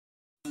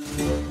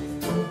Welcome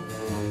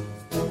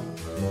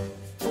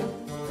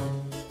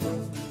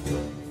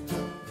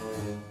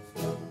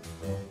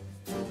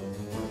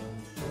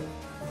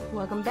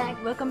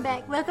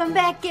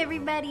back,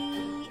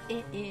 everybody.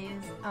 It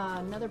is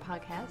another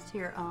podcast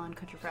here on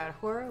Country Fried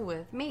Horror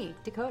with me,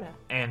 Dakota.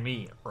 And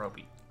me,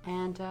 Roby.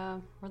 And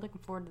we're looking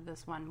forward to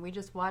this one. We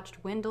just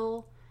watched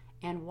Wendell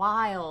and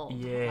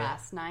Wild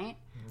last night.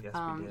 Yes,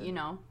 we did. You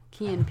know,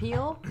 Key and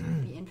Peele,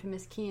 the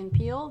infamous Key and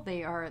Peele.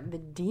 They are the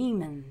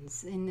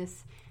demons in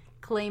this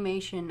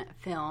claymation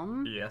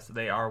film. Yes,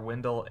 they are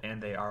Wendell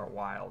and they are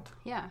Wild.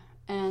 Yeah,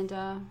 and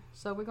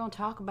so we're going to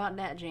talk about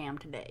that jam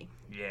today.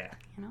 Yeah.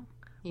 You know?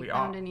 You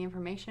found any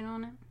information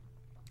on it?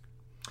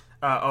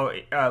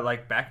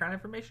 Like background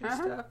information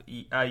stuff?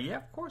 Yeah,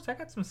 of course. I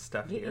got some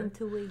stuff here. Get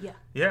into it, yeah.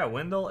 Yeah,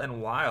 Wendell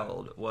and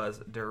Wild was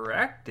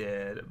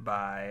directed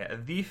by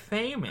the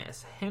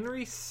famous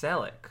Henry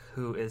Selick,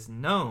 who is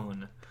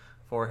known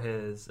for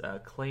his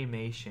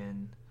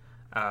claymation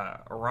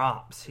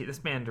romps.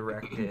 This man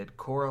directed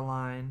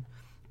Coraline,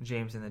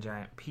 James and the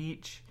Giant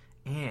Peach,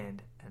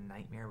 and A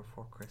Nightmare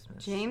Before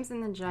Christmas. James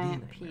and the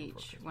Giant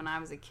Peach, when I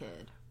was a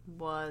kid,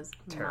 was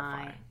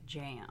terrifying. My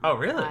jam. Oh,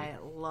 really? I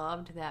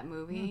loved that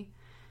movie.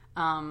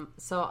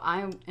 So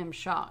I am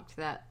shocked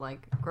that,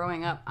 like,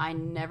 growing up, I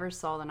never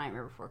saw The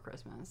Nightmare Before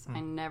Christmas. I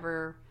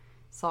never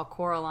saw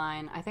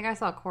Coraline. I think I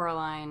saw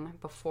Coraline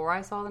before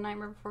I saw The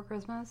Nightmare Before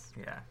Christmas.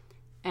 Yeah.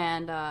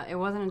 And it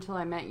wasn't until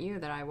I met you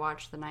that I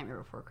watched The Nightmare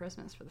Before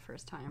Christmas for the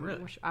first time.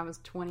 Really? I was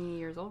 20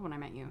 years old when I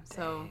met you.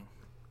 So, dang.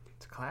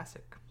 It's a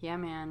classic. Yeah,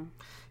 man.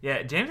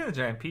 Yeah, James and the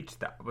Giant Peach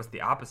was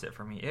the opposite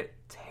for me. It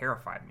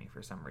terrified me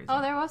for some reason.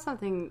 Oh, there was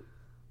something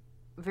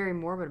very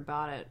morbid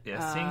about it.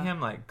 Yeah, seeing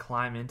him like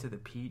climb into the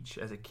peach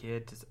as a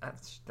kid,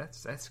 that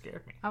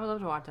scared me. I would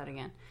love to watch that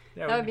again.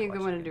 Yeah, that would be a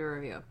good one to do a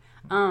review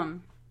of.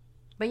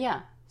 But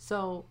yeah,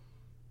 so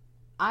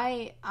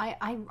I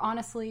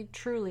honestly,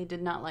 truly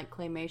did not like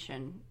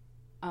claymation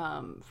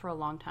for a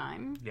long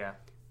time. Yeah.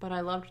 But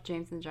I loved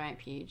James and the Giant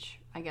Peach.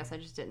 I guess I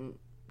just didn't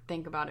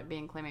think about it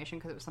being claymation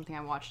because it was something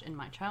I watched in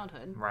my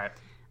childhood. Right.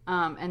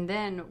 And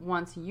then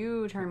once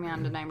you turned me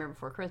on to Nightmare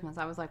Before Christmas,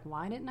 I was like,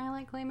 why didn't I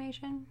like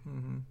claymation?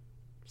 Mm-hmm.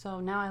 So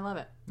now I love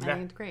it. I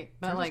think it's great.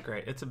 But it's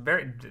great. It's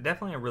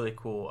definitely a really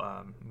cool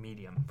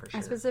medium for sure.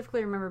 I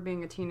specifically remember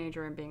being a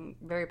teenager and being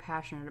very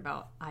passionate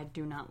about I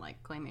do not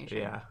like claymation.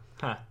 Yeah.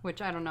 Huh.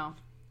 Which I don't know.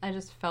 I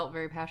just felt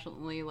very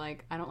passionately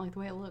like I don't like the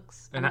way it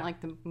looks. I don't like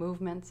the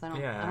movements. I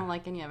don't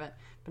like any of it.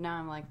 But now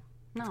I'm like,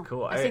 no. It's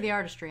cool. I see the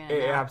artistry in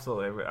it.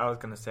 Absolutely. I was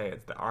going to say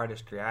it's the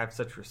artistry. I have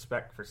such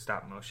respect for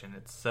stop motion.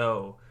 It's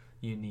so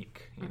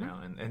unique, you know,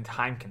 and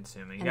time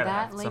consuming. And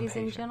that, ladies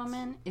and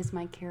gentlemen, is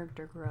my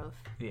character growth.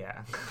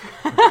 Yeah.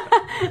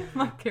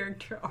 My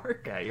character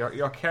arc. Yeah,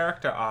 your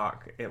character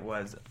arc, it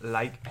was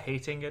like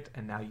hating it,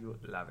 and now you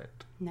love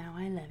it. Now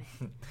I love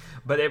it.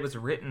 But it was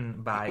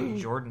written by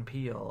Jordan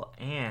Peele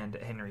and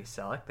Henry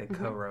Selick. They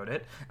co-wrote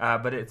it.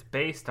 But it's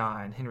based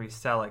on Henry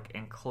Selick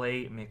and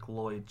Clay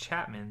McLeod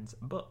Chapman's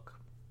book,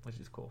 which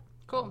is cool.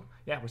 Cool.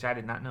 Yeah, which I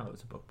did not know it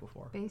was a book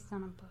before. Based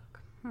on a book.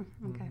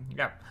 Okay.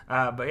 Yeah.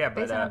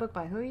 Based on a book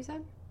by who, you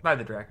said? By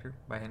the director,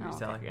 by Henry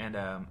Selick,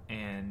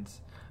 and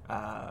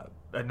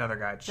another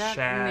guy, Chad.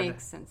 That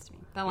makes sense to me.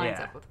 That lines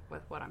up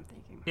with what I'm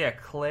thinking. Yeah,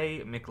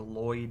 Clay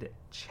McLeod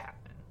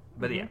Chapman.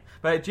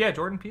 But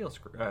Jordan Peele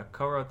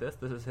co-wrote this.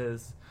 This is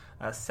his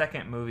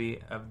second movie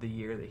of the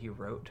year that he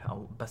wrote,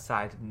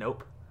 besides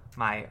Nope,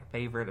 my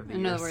favorite of the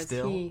year. In other words,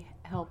 still. He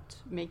helped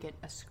make it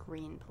a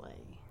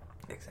screenplay.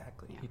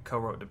 Exactly. Yeah. He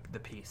co-wrote the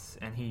piece,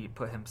 and he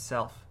put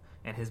himself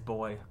and his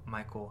boy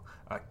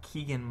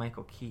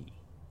Keegan-Michael Key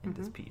in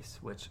this piece,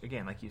 which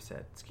again, like you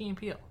said, it's Key and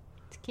Peele.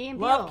 It's Key and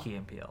Peele. Love Key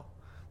and Peele.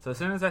 So as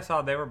soon as I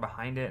saw they were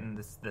behind it, and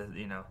the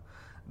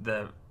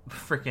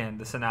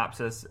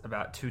synopsis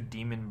about two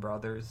demon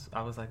brothers,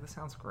 I was like, this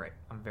sounds great.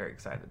 I'm very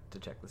excited to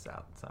check this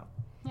out. So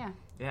yeah,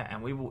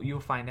 and you'll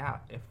find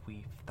out if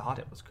we thought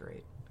it was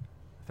great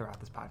throughout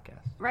this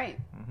podcast. Right.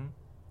 Mm-hmm.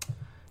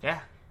 Yeah.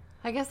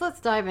 I guess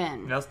let's dive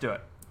in. Let's do it.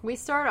 We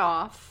start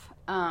off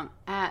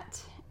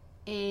at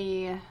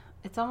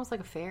it's almost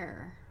like a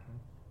fair.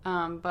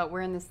 But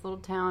we're in this little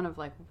town of,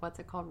 like, what's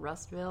it called,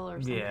 Rustville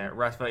or something? Yeah,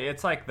 Rustville.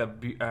 It's like the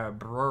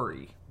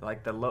brewery,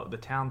 like the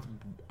town's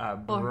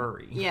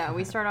brewery. Yeah,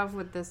 we start off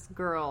with this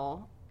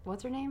girl.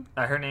 What's her name?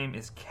 Her name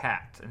is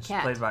Kat, and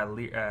she's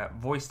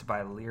voiced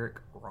by Lyric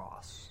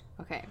Ross.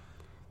 Okay,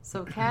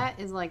 so Kat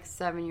is like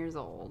 7 years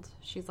old.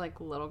 She's like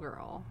a little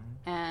girl,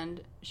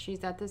 and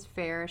she's at this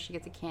fair. She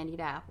gets a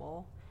candied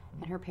apple,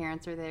 and her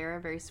parents are there,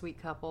 a very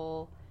sweet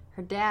couple.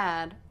 Her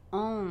dad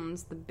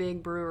owns the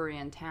big brewery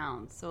in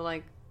town, so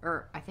like.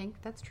 Or I think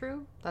that's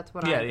true. That's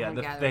what I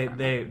gathered.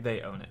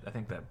 They own it. I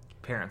think the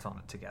parents own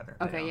it together.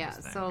 Okay, yeah.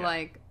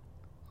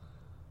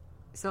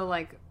 So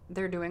like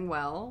they're doing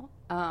well.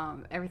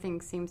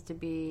 Everything seems to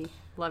be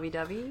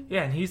lovey-dovey.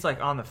 Yeah, and he's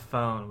like on the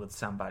phone with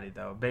somebody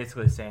though,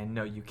 basically saying,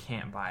 "No, you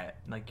can't buy it.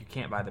 Like you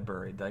can't buy the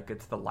brewery. Like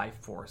it's the life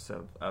force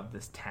of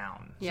this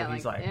town." Yeah, so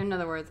he's like, in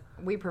other words,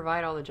 we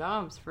provide all the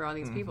jobs for all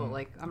these people.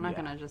 Like I'm not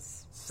gonna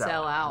just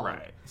sell out.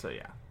 Right. So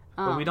yeah.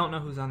 But we don't know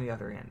who's on the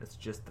other end. It's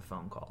just the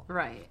phone call.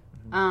 Right.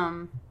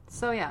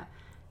 So yeah,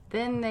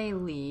 then they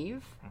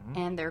leave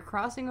and they're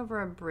crossing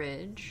over a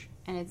bridge,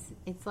 and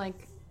it's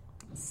like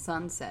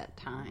sunset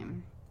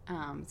time.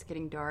 It's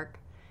getting dark,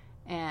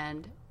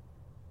 and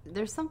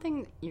there's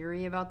something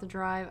eerie about the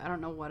drive. I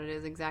don't know what it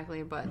is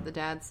exactly, but the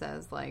dad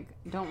says, like,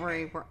 don't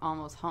worry, we're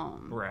almost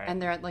home. Right.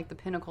 And they're at, like, the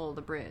pinnacle of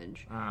the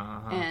bridge.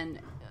 Uh-huh. And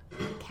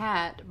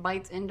Kat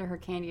bites into her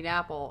candied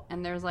apple,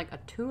 and there's, like, a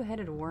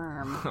two-headed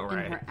worm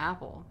Right. in her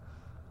apple.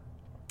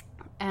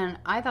 And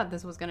I thought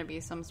this was going to be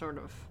some sort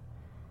of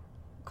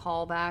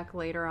callback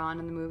later on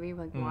in the movie,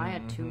 like why a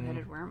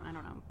two-headed worm? I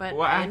don't know, but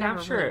I'm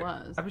sure really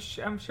was.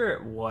 I'm sure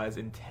it was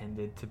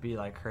intended to be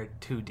like her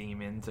two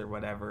demons or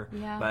whatever.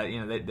 Yeah. But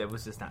that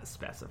was just not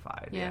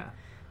specified. Yeah.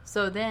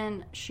 So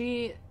then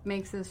she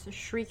makes this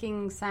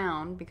shrieking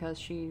sound because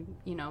she,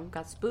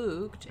 got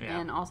spooked,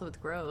 and also it's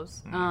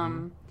gross.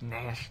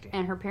 Nasty.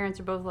 And her parents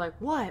are both like,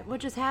 "What? What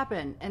just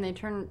happened?" And they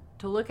turn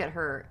to look at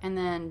her, and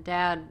then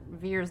Dad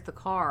veers the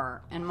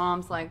car, and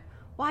Mom's like,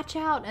 "Watch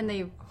out!" And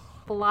they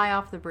fly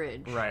off the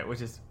bridge. Right,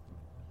 which is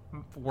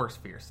worse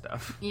fear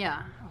stuff.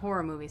 Yeah,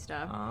 horror movie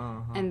stuff.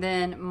 Uh-huh. And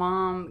then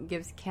Mom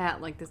gives Kat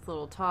like this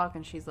little talk,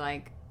 and she's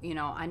like,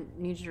 I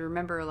need you to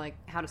remember like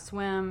how to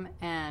swim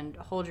and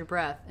hold your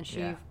breath. And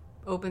she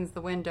opens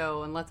the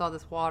window and lets all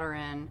this water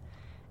in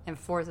and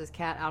forces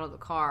Kat out of the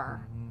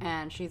car.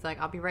 And she's like,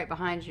 I'll be right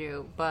behind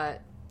you.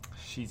 But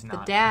she's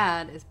not. The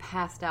dad is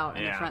passed out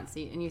in the front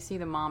seat, and you see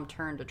the mom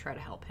turn to try to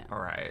help him. All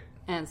right.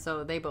 And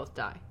so they both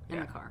die in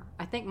the car.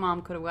 I think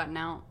Mom could have gotten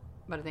out,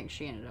 but I think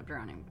she ended up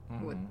drowning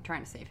with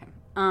trying to save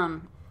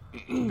him.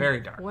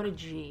 Very dark. What a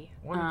G.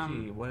 What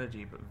a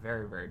G, but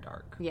very, very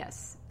dark.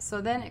 Yes. So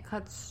then it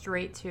cuts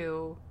straight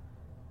to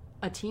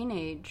a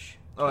teenage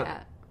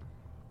cat.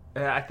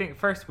 I think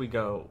first we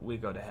go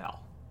to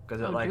hell. Cause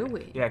do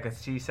we? Yeah,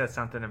 because she says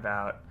something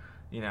about,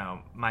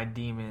 my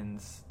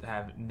demons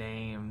have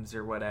names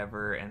or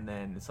whatever, and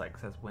then it's like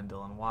says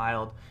Wendell and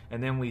Wild,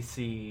 and then we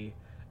see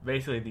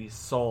basically these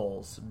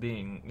souls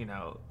being,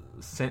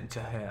 sent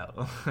to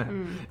hell.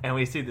 And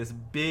we see this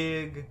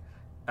big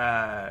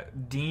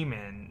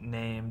demon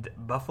named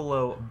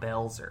Buffalo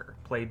Belzer,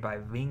 played by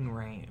Ving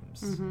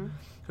Rhames,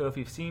 who, if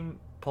you've seen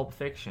Pulp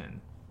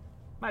Fiction,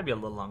 might be a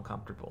little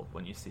uncomfortable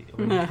when you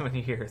when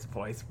you hear his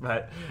voice,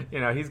 but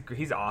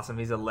he's awesome.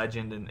 He's a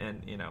legend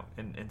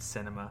in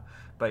cinema.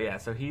 But yeah,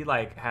 so he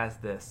like has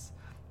this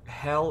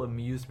hell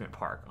amusement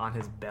park on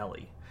his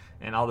belly,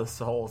 and all the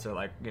souls are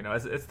like,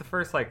 it's the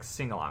first like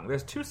sing along.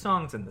 There's 2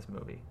 songs in this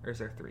movie, or is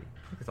there 3?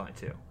 I think it's only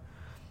 2.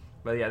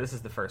 But yeah, this is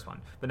the first one.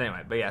 But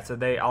anyway, so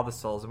all the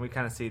souls, and we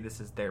kind of see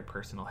this is their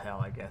personal hell,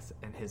 I guess,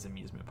 in his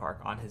amusement park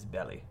on his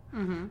belly.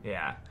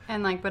 Yeah.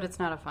 And but it's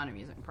not a fun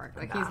amusement park.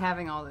 Like he's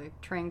having all the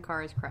train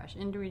cars crash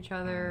into each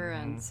other,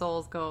 and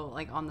souls go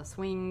like on the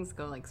swings,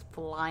 go like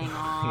flying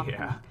off.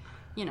 Yeah.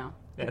 And,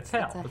 it's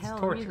hell. It's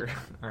torture.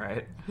 All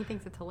right. He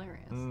thinks it's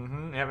hilarious.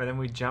 Yeah, but then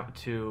we jump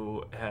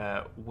to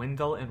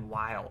Wendell and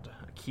Wild,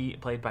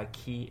 played by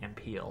Key and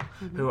Peele,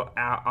 who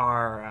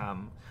are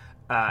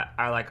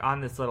like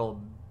on this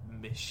little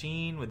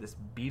machine with this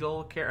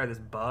beetle or this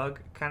bug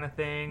kind of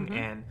thing,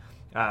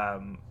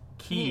 and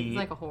Key, he's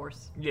like a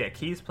horse. Yeah,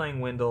 Key's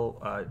playing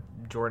Wendell,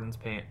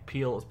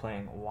 Peele is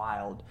playing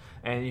Wild,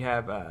 and you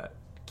have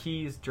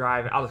Key's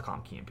driving. I'll just call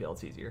him Key and Peele,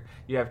 it's easier.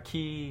 You have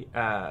Key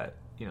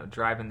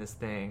driving this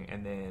thing,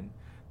 and then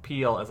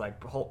Peele is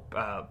like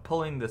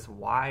pulling this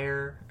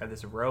wire or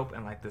this rope,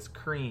 and like this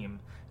cream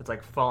that's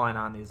like falling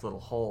on these little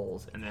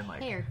holes, and then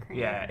like hair cream.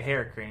 Yeah,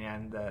 hair cream,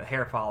 and the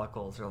hair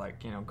follicles are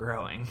like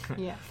growing.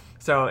 Yeah.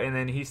 So and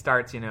then he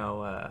starts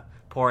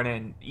pouring it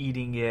and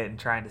eating it and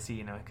trying to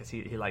see because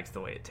he likes the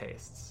way it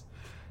tastes.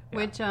 Yeah.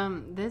 Which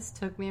this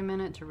took me a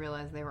minute to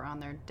realize they were on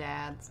their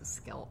dad's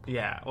scalp.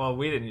 Yeah, well,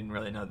 we didn't even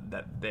really know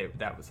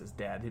that was his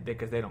dad,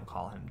 because they don't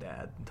call him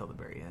dad until the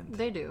very end.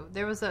 They do.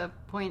 There was a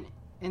point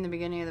in the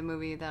beginning of the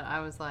movie that I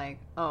was like,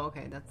 oh,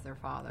 okay, that's their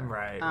father.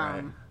 Right,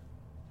 right.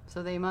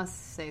 So they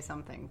must say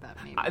something that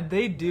maybe...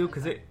 they do,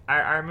 because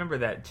I remember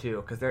that too,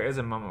 because there is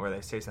a moment where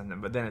they say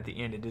something, but then at the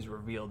end it is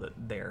revealed that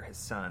they're his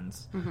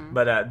sons.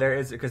 But there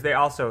is, because they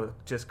also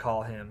just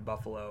call him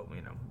Buffalo,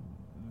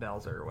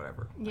 Belzer or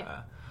whatever.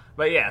 Yeah.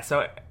 But yeah,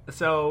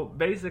 so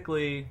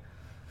basically,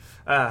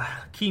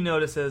 Key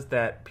notices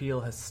that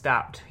Peele has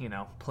stopped,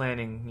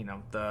 planning,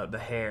 the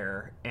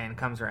hair, and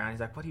comes around.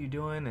 He's like, "What are you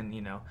doing?" And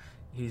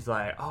he's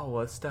like, "Oh,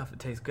 well, it's stuff. It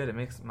tastes good. It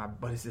makes my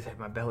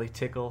belly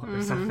tickle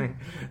or something."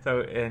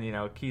 So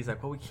and Key's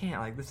like, "Well, we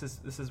can't. Like this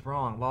is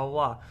wrong. Blah blah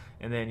blah."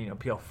 And then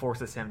Peele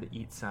forces him to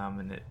eat some,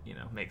 and it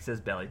makes his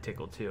belly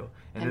tickle too.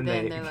 And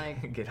then they're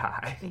like, get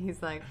high.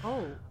 He's like,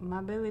 "Oh,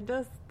 my belly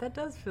does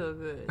feel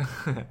good."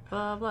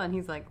 Blah blah. And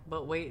he's like,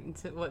 "But wait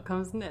until what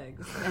comes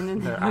next." And then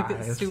they look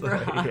at super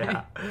high.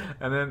 Yeah.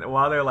 And then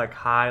while they're like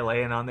high,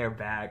 laying on their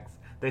backs,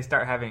 they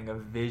start having a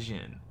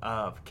vision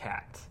of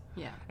Kat.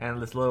 Yeah.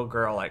 And this little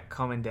girl like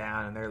coming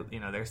down,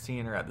 and they're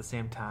seeing her at the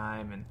same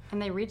time,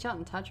 and they reach out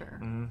and touch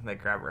her. They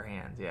grab her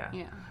hands. Yeah.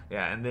 Yeah.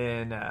 Yeah. And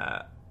then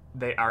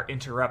they are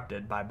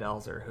interrupted by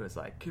Belzer, who is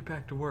like, get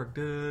back to work,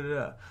 da,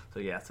 da,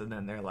 da. So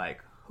then they're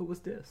like, who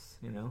was this?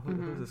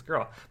 Who's this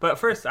girl? But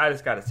first, I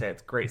just gotta say,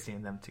 it's great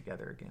seeing them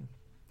together again.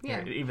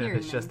 Yeah, even if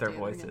it's just their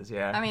voices.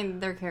 Yeah, I mean,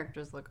 their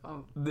characters look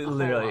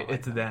literally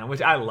it's like them,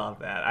 which I love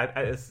that.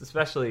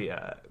 Especially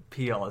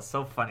Peel is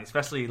so funny,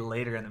 especially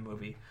later in the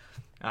movie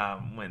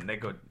when they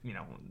go.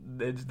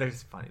 They're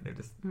just funny. They're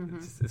just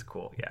it's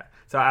cool. Yeah,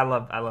 so I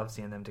love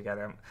seeing them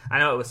together. I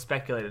know it was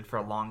speculated for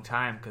a long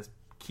time because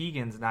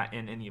Keegan's not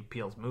in any of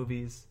Peele's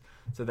movies.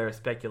 So there's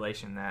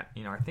speculation that,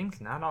 are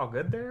things not all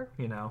good there?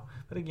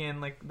 But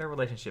again, like, their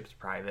relationship's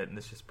private, and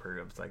this just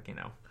proves, like,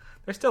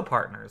 they're still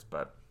partners,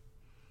 but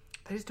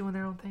they're just doing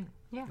their own thing.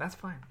 Yeah. That's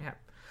fine,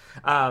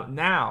 yeah.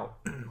 Now,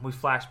 we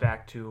flash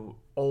back to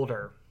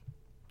older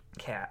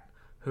Kat,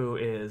 who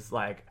is,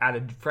 like,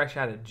 fresh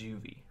out of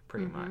juvie,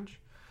 pretty much.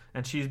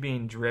 And she's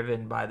being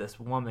driven by this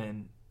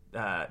woman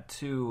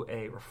to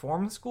a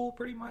reform school,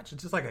 pretty much.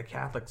 It's just like a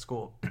Catholic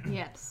school.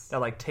 Yes. That,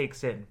 like,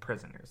 takes in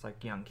prisoners,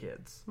 like young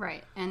kids.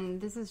 Right.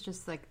 And this is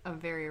just, like, a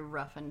very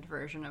roughened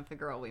version of the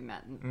girl we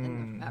met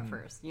at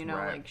first. Right.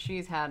 Like,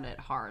 she's had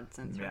it hard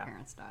since her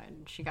parents died.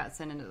 She got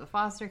sent into the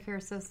foster care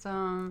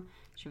system.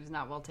 She was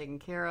not well taken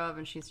care of.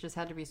 And she's just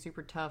had to be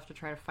super tough to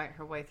try to fight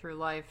her way through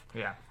life.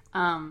 Yeah.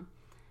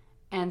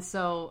 And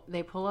so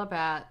they pull up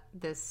at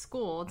this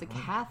school. It's a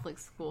Catholic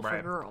school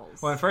for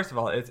girls. Well, first of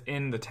all, it's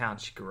in the town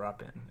she grew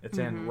up in. It's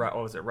in, what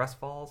was it, Russ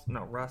Falls?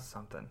 No, Russ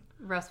something.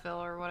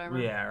 Russville or whatever.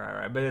 Yeah,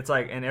 right. But it's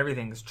like, and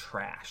everything's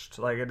trashed.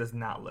 Like, it does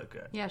not look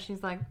good. Yeah,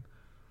 she's like,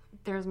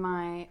 there's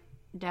my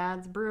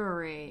dad's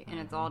brewery, and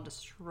it's all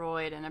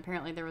destroyed. And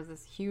apparently there was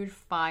this huge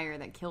fire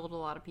that killed a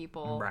lot of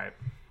people. Right.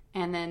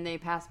 And then they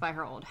pass by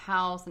her old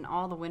house, and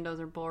all the windows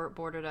are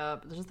boarded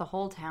up. Just the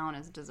whole town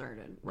is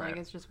deserted. Right. Like,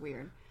 it's just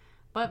weird.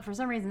 But for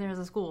some reason, there's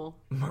a school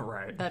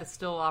that is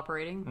still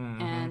operating,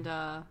 and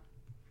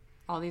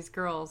all these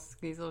girls,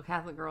 these little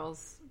Catholic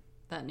girls,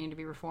 that need to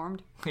be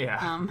reformed.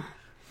 Yeah.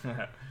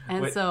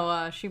 And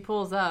so she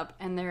pulls up,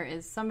 and there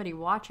is somebody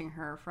watching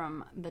her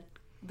from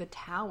the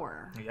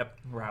tower.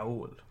 Yep,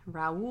 Raoul.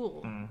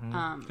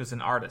 Who's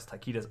an artist.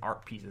 Like, he does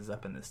art pieces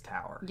up in this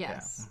tower.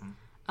 Yes.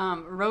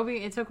 Yeah.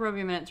 It took Roby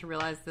a minute to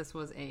realize this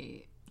was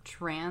a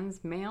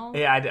trans male.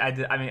 Yeah, I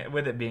did. I mean,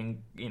 with it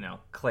being,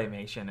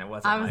 claymation, it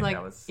wasn't. I was like,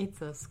 that was...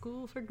 it's a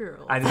school for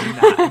girls. I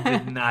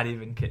did not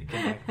even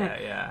connect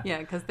that. Yeah. Yeah,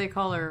 because they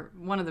call her,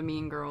 one of the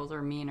mean girls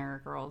or meaner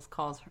girls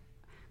calls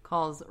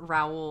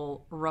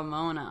Raoul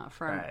Ramona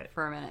for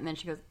a minute, and then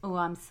she goes, "Oh,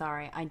 I'm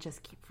sorry, I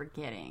just keep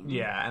forgetting."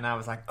 Yeah, and I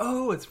was like,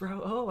 "Oh, it's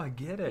Raoul. Oh, I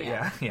get it."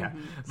 Yeah.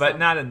 But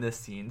not in this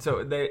scene.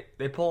 So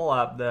they pull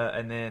up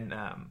and then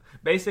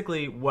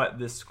basically what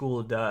this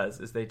school does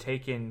is they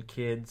take in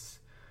kids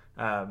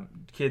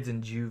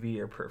in juvie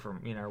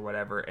or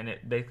whatever, and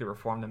it basically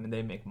reform them, and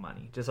they make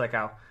money, just like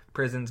how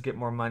prisons get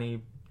more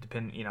money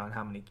depending on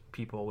how many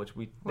people, which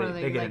they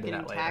get like into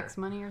that later. Tax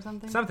money or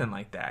something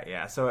like that.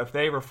 Yeah, so if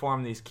they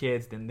reform these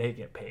kids, then they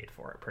get paid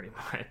for it pretty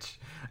much.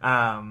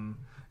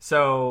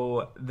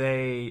 So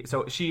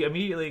she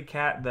immediately,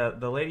 Kat,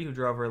 the lady who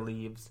drove her,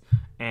 leaves,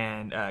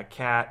 and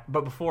Kat,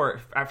 but before,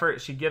 at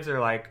first, she gives her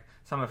like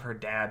some of her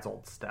dad's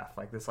old stuff,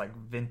 like this like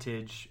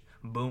vintage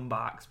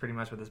boombox, pretty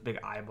much, with this big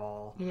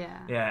eyeball. Yeah,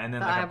 and then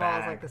the like eyeball a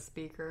bag. is like the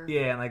speaker.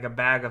 Yeah, and like a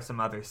bag of some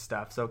other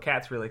stuff. So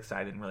Kat's really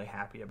excited and really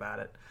happy about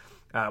it.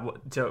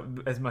 So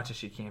as much as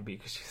she can be,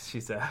 because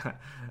she's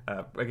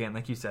again,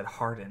 like you said,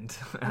 hardened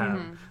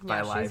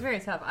by life. She's very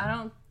tough.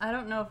 I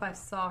don't know if I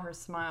saw her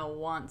smile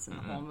once in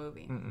the whole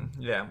movie.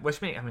 Yeah, when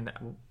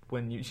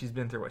she's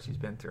been through what she's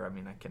been through, I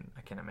mean, I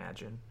can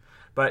imagine.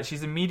 But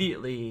she's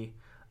immediately.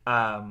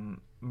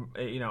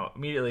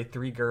 Immediately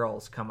 3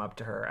 girls come up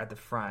to her at the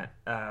front.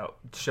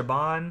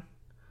 Shaban,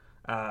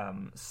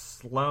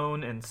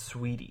 Sloane, and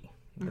Sweetie.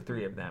 The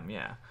 3 of them,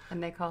 yeah.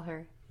 And they call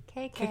her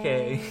KK.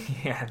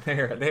 KK. Yeah,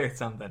 they're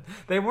something.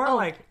 They weren't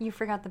like... You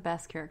forgot the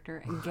best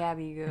character,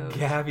 Gabby Goat.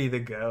 Gabby the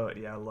Goat.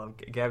 Yeah, I love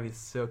Gabby's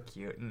so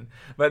cute.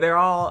 But they're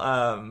all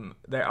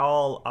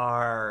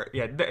are...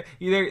 Yeah,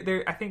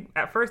 they're I think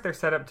at first they're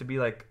set up to be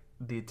like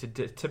the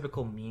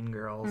typical mean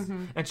girls,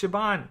 and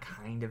Shaban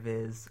kind of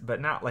is,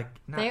 but not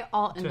they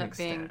all end up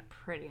being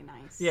pretty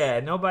nice.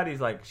 Yeah,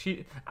 nobody's like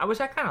which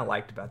I kind of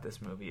liked about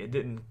this movie. It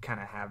didn't kind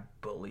of have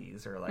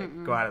bullies or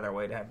like go out of their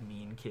way to have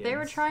mean kids. They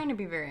were trying to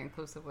be very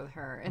inclusive with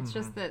her. It's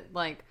just that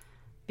like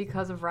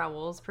because of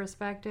Raoul's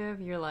perspective,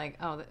 you're like,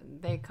 oh,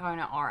 they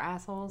kind of are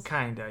assholes.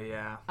 Kinda,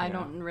 yeah. I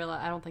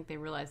don't think they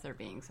realize they're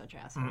being such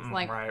assholes.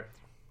 Right.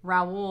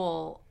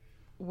 Raoul,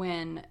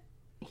 when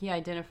he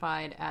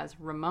identified as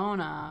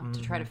Ramona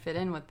to try to fit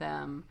in with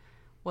them,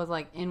 was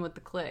like in with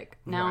the clique.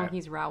 Now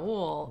he's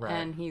Raoul,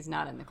 and he's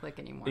not in the clique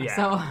anymore. Yeah,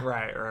 so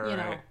right.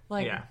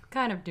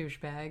 Kind of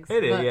douchebags.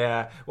 It is,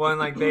 yeah. Well, and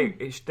like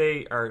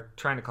they are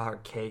trying to call her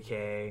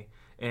KK,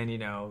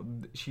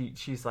 and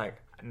she's like,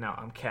 no,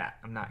 I'm Kat.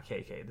 I'm not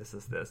KK. This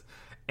is this.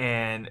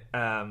 And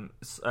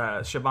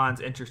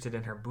Siobhan's interested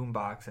in her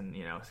boombox, and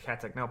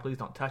Kat's like, "No, please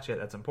don't touch it.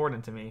 That's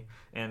important to me."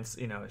 And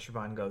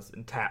Siobhan goes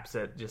and taps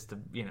it just to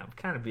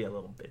kind of be a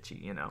little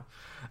bitchy,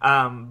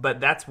 But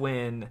that's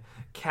when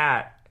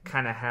Kat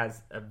kind of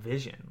has a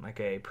vision, like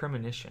a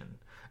premonition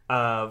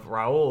of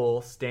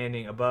Raoul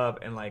standing above,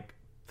 and like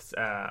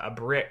a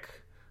brick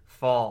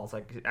falls,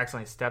 like he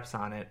accidentally steps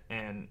on it,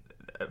 and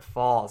it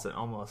falls and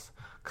almost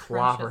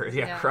crushes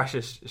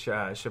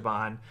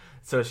Siobhan.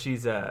 So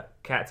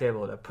Kat's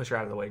able to push her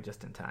out of the way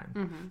just in time.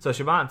 Mm-hmm. So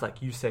Siobhan's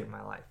like, "You saved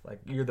my life. Like,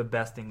 you're the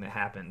best thing that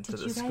happened to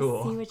the school." Did you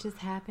guys see what just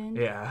happened?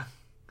 Yeah.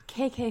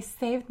 KK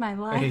saved my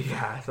life.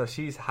 Yeah, so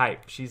she's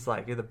hyped. She's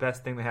like, "You're the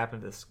best thing that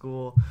happened to the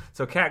school."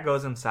 So Kat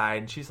goes inside,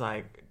 and she's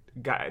like,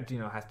 has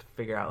to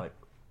figure out, like,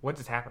 what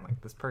just happened?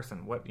 Like, this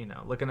person, what,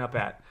 looking up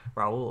at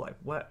Raoul, like,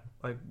 what?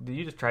 Like, did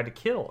you just try to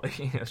kill,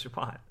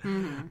 Siobhan?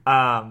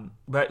 Mm-hmm.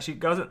 But she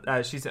goes,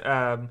 she's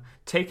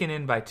taken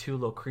in by two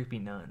little creepy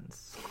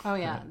nuns. Oh,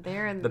 yeah.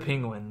 They're the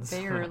penguins.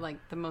 They are, like,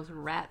 the most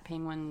rat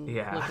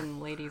penguin-looking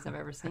ladies I've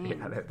ever seen.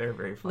 Yeah, they're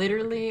very funny.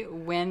 Literally,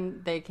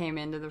 when they came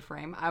into the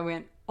frame, I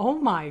went, "Oh,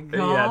 my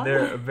God." Yeah,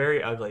 they're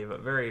very ugly,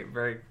 but very,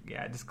 very,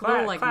 just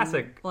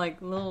classic.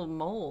 Like, little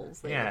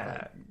moles.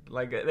 Yeah,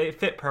 like they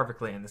fit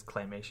perfectly in this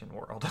claymation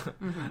world.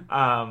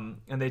 Mm-hmm.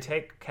 And they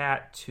take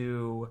Kat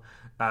to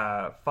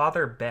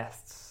Father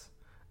Best's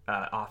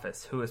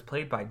office, who is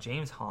played by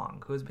James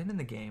Hong, who has been in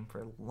the game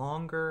for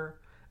longer.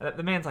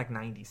 The man's like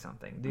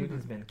 90-something. Dude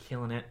has been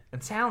killing it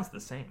and sounds the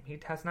same.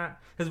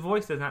 His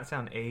voice does not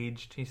sound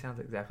aged. He sounds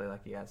exactly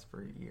like he has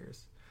for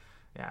years.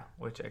 Yeah,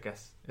 which I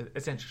guess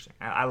it's interesting.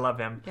 I love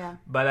him. Yeah,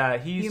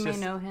 but you may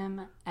know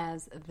him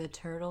as the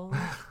turtle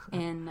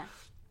in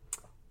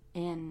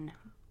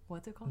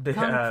what's it called?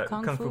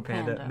 Kung Fu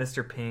Panda,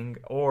 Mr. Ping,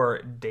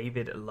 or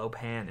David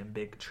Lopan in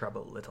Big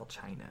Trouble Little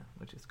China,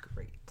 which is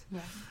great.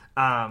 Yeah,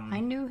 I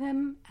knew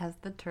him as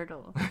the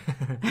turtle.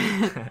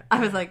 I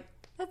was like,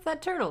 "That's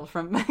that turtle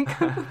from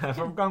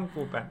Kung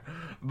Fu Panda."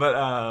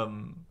 But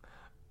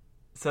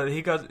so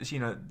he goes,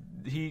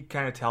 he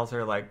kind of tells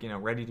her, like,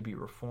 ready to be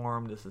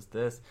reformed,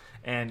 this,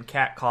 and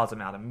Kat calls him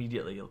out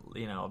immediately,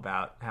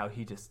 about how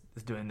he just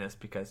is doing this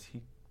because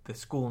the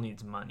school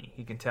needs money.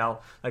 He can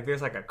tell, like,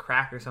 there's like a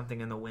crack or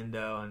something in the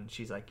window, and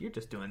she's like, "You're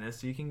just doing this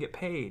so you can get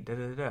paid,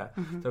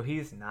 Mm-hmm. So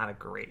he's not a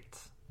great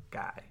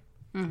guy.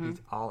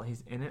 Mm-hmm.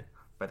 He's in it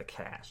for the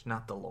cash,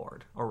 not the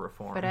Lord or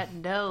reform. But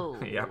at dough.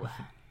 Yep.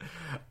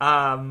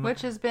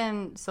 Which has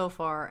been so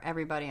far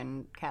everybody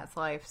in Kat's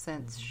life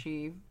since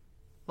she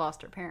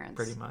lost her parents.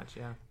 Pretty much,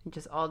 yeah.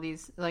 Just all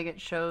these, like,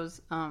 it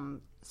shows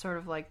sort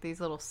of like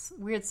these little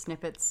weird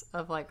snippets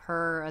of like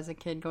her as a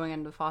kid going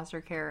into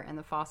foster care and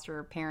the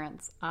foster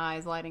parents'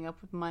 eyes lighting up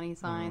with money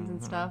signs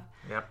and stuff.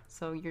 Yep.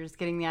 So you're just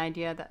getting the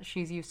idea that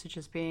she's used to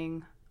just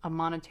being a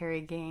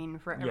monetary gain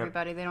for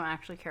everybody. Yep. They don't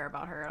actually care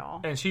about her at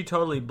all. And she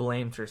totally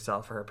blames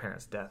herself for her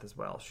parents' death as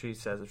well. She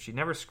says if she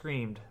never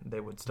screamed, they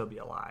would still be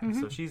alive.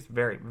 Mm-hmm. So she's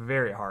very,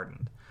 very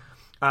hardened.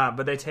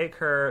 But they take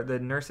her, the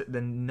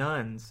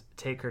nuns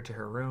take her to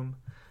her room,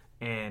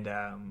 and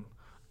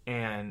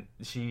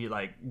she,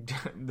 like,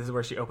 this is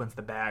where she opens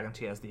the bag, and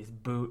she has these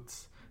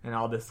boots and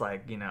all this,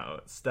 like,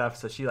 stuff.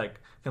 So she,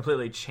 like,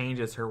 completely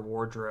changes her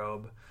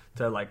wardrobe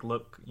to, like,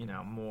 look,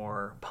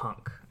 more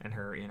punk in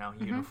her,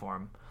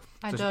 uniform.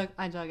 I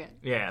dug it.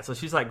 Yeah, so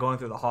she's like going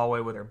through the hallway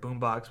with her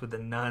boombox with the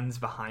nuns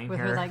behind her. With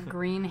her like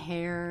green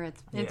hair.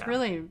 It's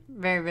really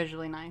very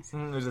visually nice. It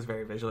was just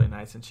very visually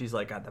nice. And she's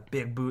like got the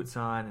big boots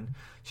on, and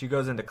she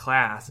goes into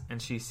class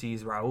and she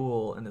sees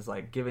Raoul and is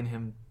like giving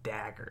him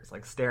daggers,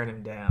 like staring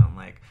him down,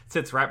 like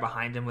sits right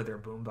behind him with her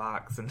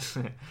boombox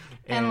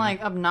and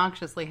like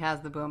obnoxiously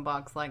has the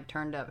boombox like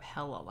turned up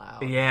hella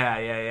loud.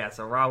 Yeah.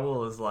 So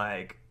Raoul is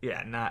like,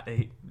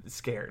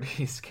 scared.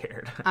 He's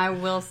scared. I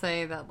will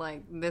say that,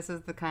 like, this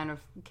is the kind of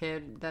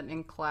kid that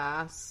in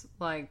class,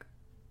 like,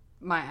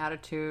 my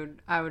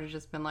attitude, I would have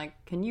just been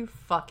like, "Can you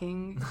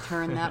fucking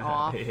turn that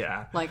off?"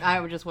 Yeah. Like,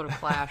 I would have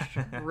flashed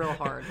real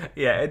hard.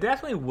 Yeah, it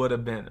definitely would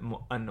have been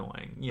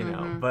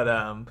annoying,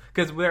 but,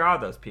 because there are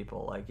those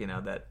people, like,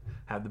 that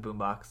have the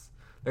boombox.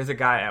 There's a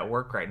guy at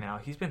work right now.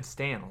 He's been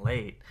staying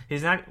late.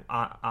 He's not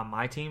on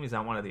my team. He's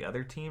on one of the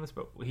other teams,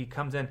 but he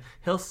comes in.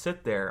 He'll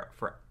sit there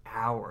for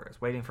hours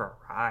waiting for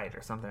a ride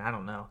or something. I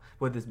don't know,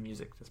 with his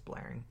music just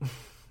blaring.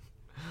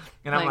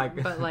 And I'm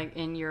like, but like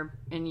in your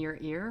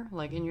ear,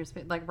 like in your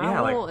space, like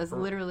Raoul is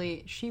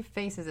literally, she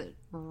faces it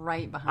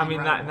right behind. I mean,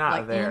 Raoul, not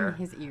like there in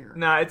his ear.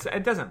 No,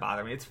 it doesn't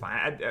bother me. It's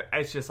fine.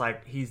 It's just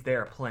like he's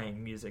there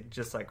playing music,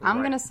 just like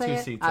I'm gonna say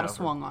it. I'd have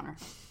swung on her.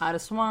 I'd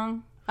have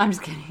swung. I'm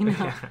just kidding. No.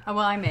 Yeah. Well,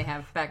 I may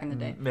have back in the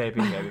day.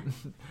 Maybe.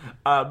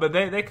 But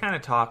they kind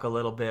of talk a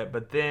little bit.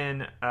 But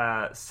then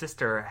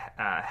Sister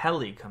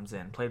Helly comes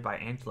in, played by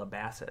Angela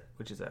Bassett,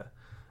 which is a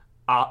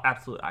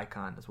absolute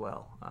icon as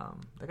well.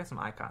 They got some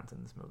icons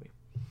in this movie.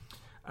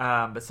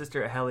 But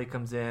Sister Helly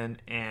comes in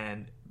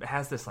and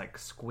has this like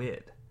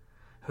squid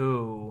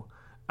who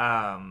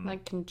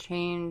like can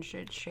change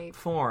its shape,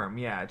 form.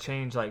 Yeah,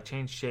 change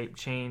shape,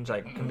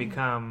 can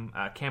become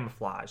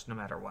camouflaged no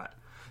matter what.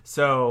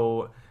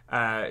 So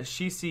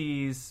she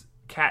sees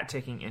Kat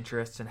taking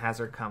interest and has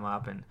her come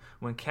up. And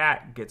when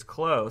Kat gets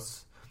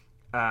close,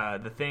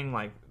 the thing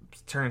like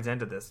turns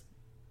into this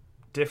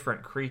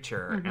different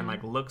creature and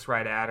like looks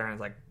right at her and is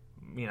like,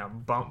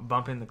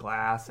 bumping the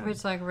glass. And,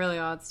 which like really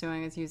all it's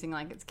doing is using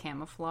like its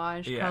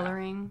camouflage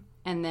coloring,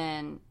 and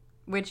then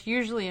which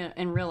usually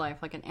in real life,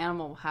 like an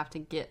animal will have to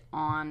get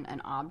on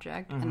an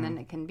object and then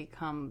it can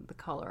become the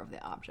color of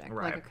the object,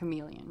 like a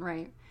chameleon,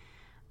 right?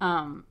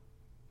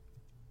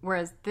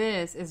 Whereas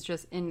this is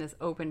just in this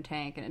open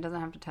tank and it doesn't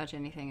have to touch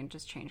anything and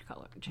just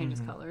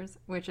changes colors,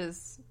 which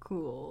is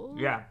cool.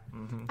 Yeah.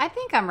 I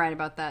think I'm right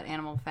about that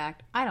animal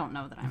fact. I don't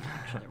know that I'm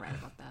actually right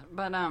about that,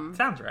 but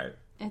sounds right.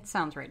 It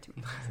sounds right to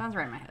me. Sounds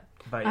right in my head.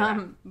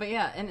 But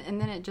yeah, and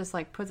then it just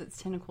like puts its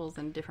tentacles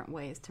in different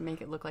ways to make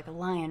it look like a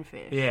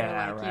lionfish.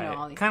 Yeah, or like, right.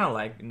 All these kind of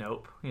like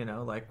Nope,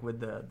 like with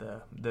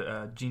the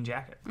jean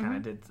jacket, kind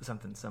of did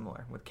something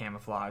similar with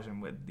camouflage and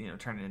with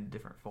turning into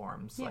different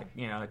forms,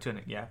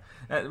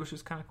 which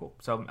was kind of cool.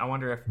 So I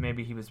wonder if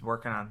maybe he was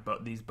working on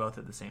both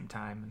at the same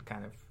time and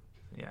kind of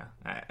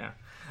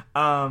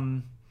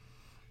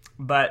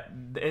but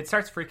it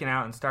starts freaking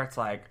out and starts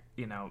like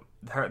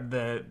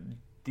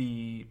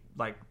the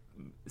like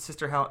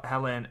Sister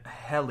Helly's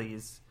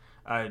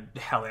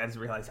Helly. I just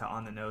realized how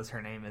on the nose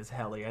her name is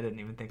Helly. I didn't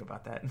even think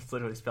about that. It's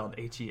literally spelled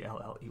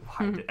Helley.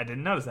 I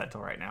didn't notice that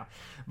till right now.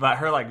 But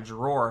her like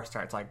drawer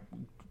starts like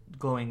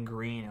glowing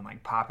green and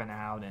like popping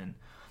out,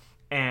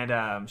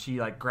 and she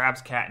like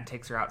grabs Kat and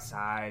takes her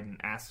outside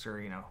and asks her,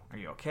 are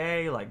you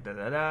okay? Like da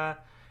da da.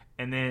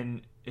 And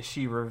then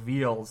she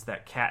reveals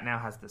that Kat now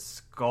has this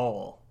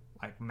skull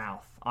like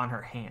mouth on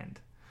her hand.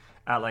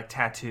 Like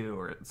tattoo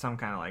or some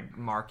kind of like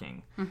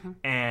marking,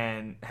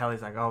 and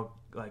Helly's like, "Oh,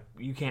 like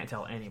you can't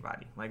tell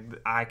anybody. Like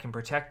I can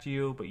protect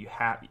you, but you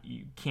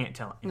can't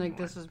tell anyone. Like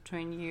this is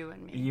between you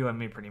and me. You and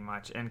me, pretty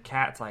much." And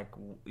Kat's like,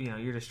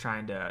 you're just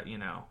trying to,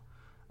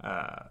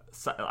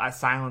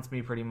 silence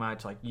me, pretty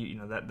much. Like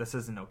that this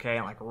isn't okay,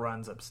 and like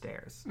runs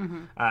upstairs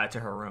to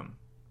her room.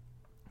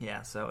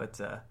 Yeah, so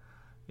it's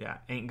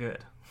ain't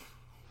good.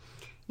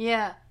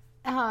 Yeah.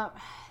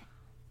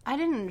 I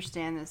didn't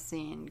understand this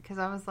scene because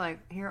I was like,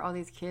 here all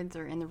these kids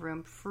are in the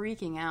room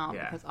freaking out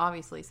because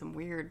obviously some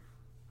weird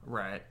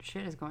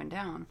shit is going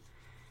down.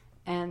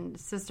 And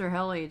Sister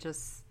Helly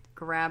just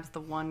grabs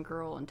the one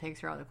girl and takes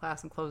her out of the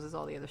class and closes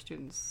all the other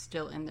students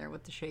still in there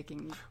with the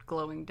shaking,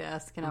 glowing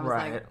desk. And I was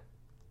like,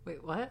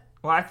 wait, what?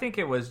 Well, I think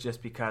it was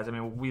just because,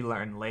 we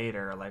learn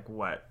later like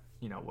what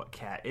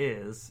Kat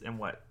is and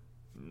what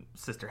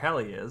Sister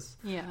Helly is.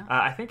 Yeah.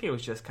 I think it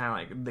was just kind of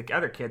like the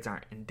other kids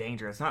aren't in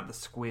danger. It's not the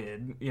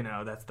squid,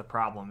 that's the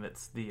problem.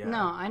 It's the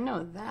No, I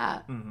know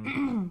that.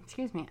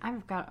 Excuse me.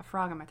 I've got a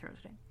frog in my throat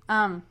today.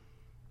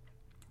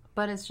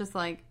 But it's just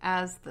like,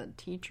 as the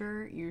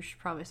teacher, you're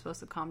probably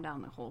supposed to calm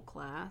down the whole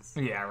class.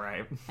 Yeah,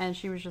 right. And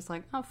she was just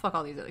like, oh, fuck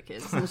all these other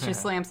kids. And she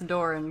slams the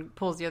door and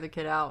pulls the other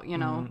kid out,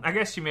 I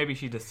guess she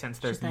just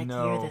sensed there's She's like,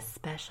 no... you're the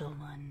special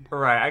one.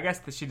 Right, I guess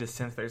that she just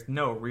sensed there's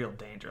no real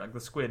danger. Like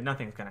the squid,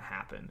 nothing's going to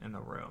happen in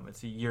the room.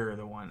 It's you're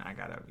the one I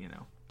got to,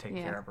 take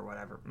care of or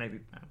whatever.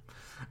 Maybe.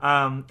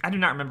 I do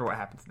not remember what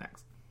happens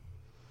next.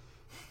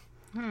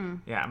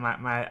 Yeah,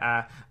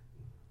 my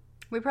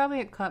we probably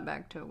get cut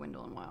back to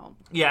Wendell and Wild.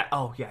 Yeah.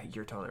 Oh, yeah.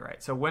 You're totally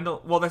right. So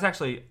Wendell. Well, there's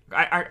actually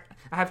I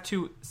have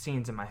two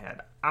scenes in my head.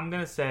 I'm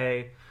gonna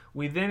say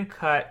we then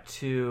cut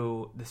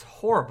to this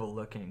horrible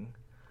looking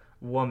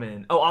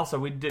woman. Oh, also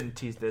we didn't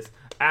tease this.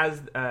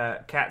 As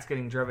Kat's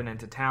getting driven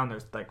into town,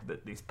 there's like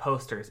these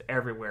posters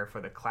everywhere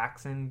for the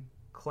Klaxon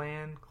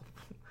clan.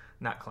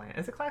 Not clan.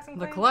 Is it Klaxon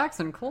clan? The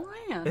Klaxon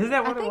clan. Is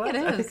that what it was? It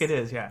is. I think it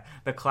is. Yeah,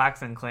 the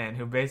Klaxon clan,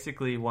 who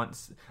basically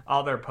wants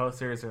all their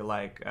posters are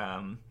like.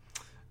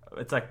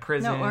 It's like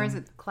prison. No, or is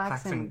it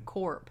Klaxon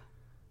Corp?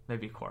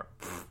 Maybe Corp.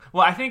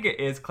 Well, I think it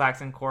is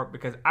Klaxon Corp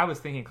because I was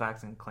thinking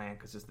Klaxon Clan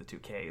because just the two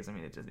Ks.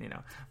 It just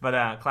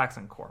But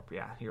Klaxon Corp.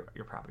 Yeah,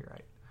 you're probably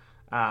right.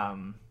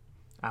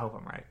 I hope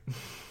I'm right.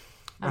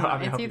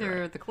 It's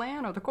either the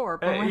clan or the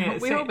Corp. We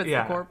hope it's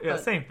the Corp. Yeah,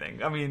 same thing.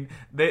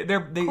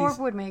 They're Corp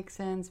would make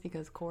sense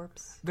because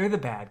corpse. They're the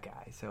bad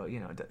guy, so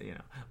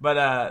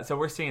But so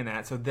we're seeing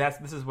that. So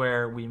this is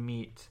where we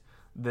meet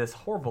this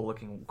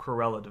horrible-looking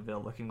Cruella de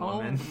Vil-looking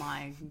woman. Oh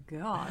my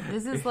god!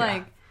 This is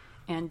like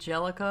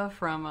Angelica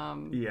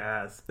from.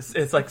 Yes,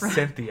 it's like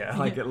Cynthia.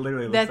 Like it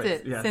literally. Looks That's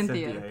it. Yeah,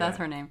 Cynthia. That's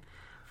her name.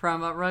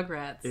 From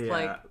Rugrats. Yeah.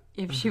 Like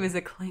if she was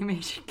a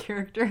claymation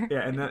character.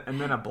 Yeah, and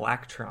then a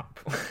black Trump.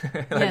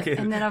 Yes,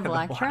 and then a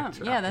black Trump.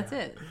 Yeah, that's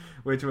it.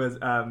 Which was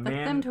like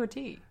them to a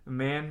T.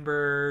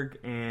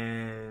 Manberg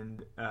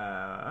and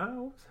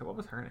what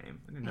was her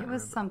name? It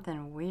was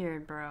something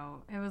weird,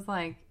 bro. It was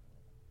like.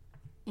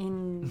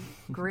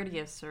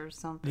 Ingridius or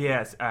something.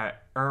 Yes,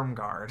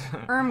 Irmgard.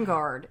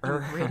 Irmgard.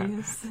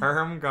 Ingridius.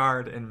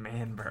 Irmgard and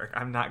Manberg.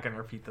 I'm not going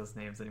to repeat those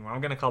names anymore.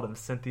 I'm going to call them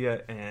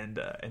Cynthia and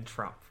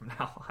Trump from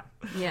now on.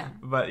 Yeah.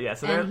 But yeah,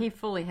 so and he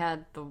fully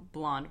had the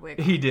blonde wig.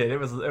 He did. It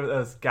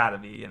was got to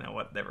be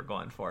what they were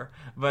going for.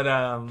 But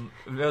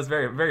it was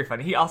very, very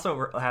funny. He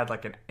also had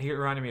he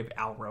reminded me of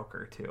Al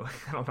Roker too.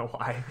 I don't know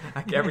why.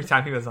 Every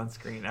time he was on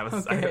screen, I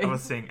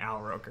was seeing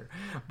Al Roker.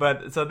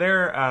 But so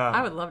they're.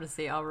 I would love to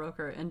see Al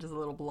Roker in just a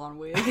little blonde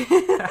wig.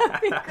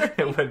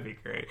 It would be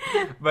great.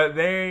 But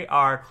they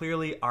are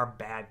clearly our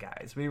bad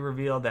guys. We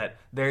reveal that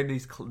they're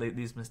these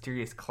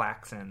mysterious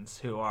Klaxons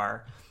who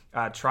are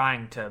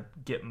trying to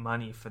get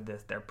money for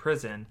their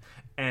prison,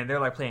 and they're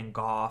like playing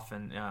golf,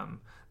 and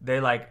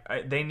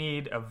they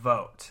need a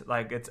vote.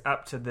 Like it's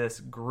up to this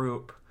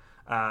group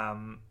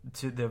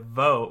to the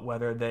vote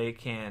whether they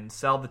can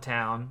sell the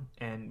town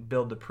and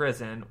build the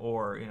prison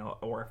or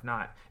if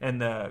not.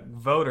 And the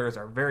voters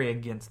are very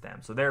against them,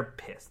 so they're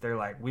pissed. They're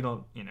like, we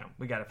got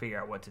to figure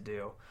out what to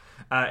do.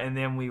 And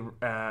then we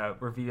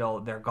reveal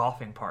their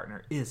golfing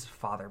partner is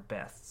Father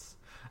Best's,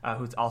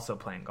 who's also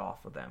playing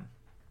golf with them.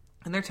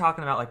 And they're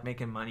talking about like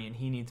making money, and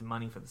he needs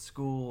money for the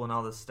school and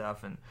all this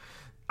stuff. And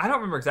I don't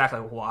remember exactly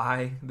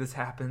why this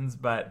happens,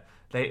 but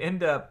they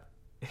end up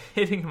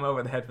hitting him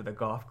over the head with a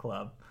golf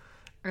club.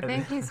 I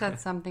think he said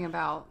something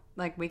about,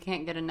 like, we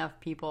can't get enough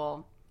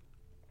people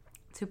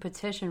to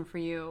petition for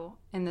you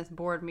in this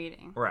board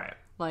meeting. Right.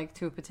 Like,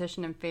 to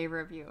petition in favor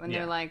of you. And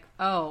they're like,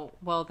 oh,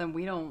 well, then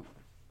we don't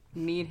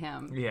need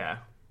him. Yeah.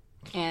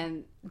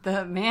 And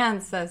the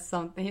man says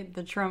something,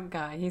 the Trump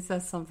guy, he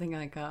says something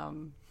like,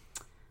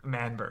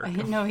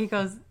 Manberg. No, he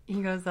goes,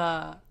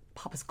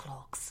 pop his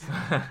clogs.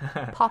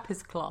 Pop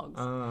his clogs.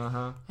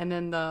 Uh-huh. And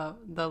then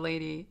the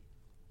lady,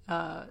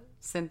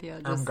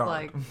 Cynthia, just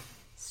like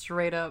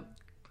straight up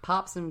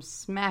pops him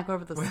smack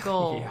over the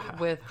skull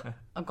with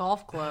a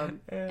golf club,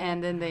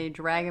 and then they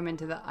drag him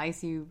into the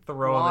icy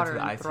water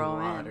and throw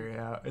him in.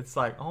 Yeah, it's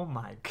like, oh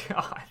my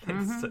god.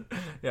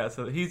 Mm-hmm.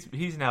 So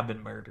he's now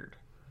been murdered.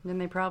 Then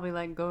they probably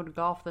like go to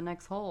golf the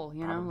next hole,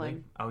 you know, like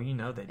they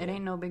did. It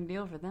ain't no big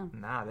deal for them.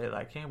 Nah, they're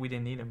like, we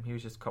didn't need him. He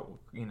was just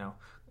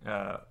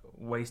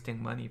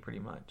wasting money pretty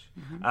much.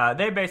 Mm-hmm.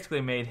 They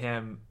basically made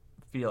him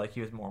feel like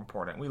he was more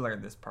important. We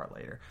learned this part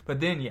later. But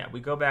then, we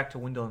go back to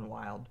Wendell and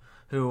Wild,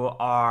 who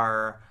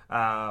are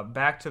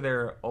back to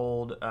their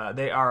old...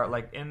 they are,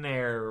 like, in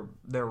their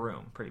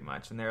room, pretty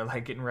much, and they're,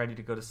 like, getting ready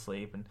to go to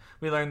sleep. And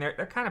we learn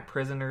they're kind of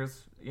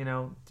prisoners,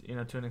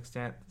 to an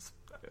extent.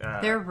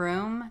 Their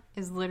room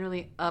is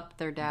literally up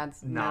their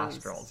dad's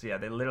nostrils. Nose. Yeah,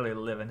 they literally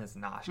live in his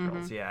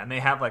nostrils. Mm-hmm. Yeah, and they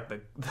have like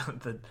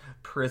the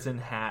prison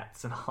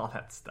hats and all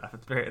that stuff.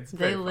 It's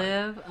very fun.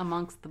 Live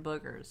amongst the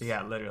boogers.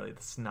 Yeah, literally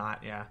the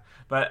snot. Yeah,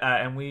 but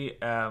and we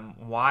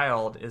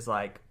Wild is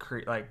like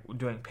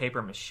doing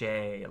paper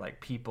mache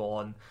like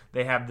people, and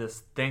they have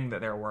this thing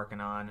that they're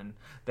working on, and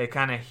they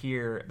kind of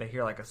hear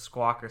like a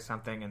squawk or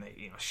something, and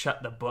they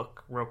shut the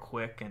book real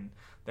quick, and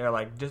they're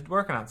like just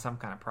working on some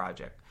kind of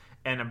project.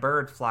 And a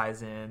bird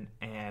flies in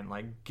and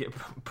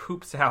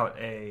poops out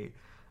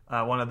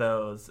one of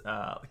those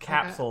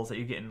capsules that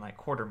you get in like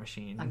quarter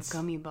machines. A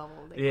gummy bubble.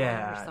 Or something.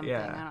 I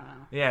don't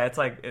know. Yeah, it's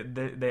like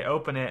they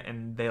open it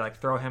and they like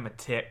throw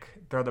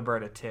the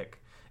bird a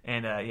tick,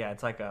 and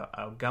it's like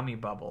a gummy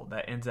bubble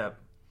that ends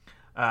up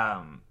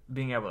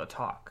being able to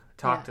talk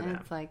to them.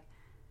 It's like,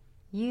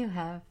 you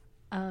have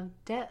a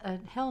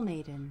hell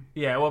maiden.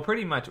 Yeah, well,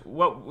 pretty much.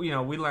 What we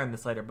learned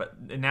this later,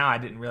 but now I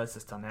didn't realize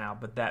this till now.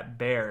 But that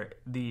bear,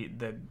 the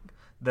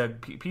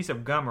piece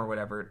of gum or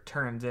whatever,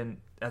 turns in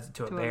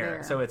to a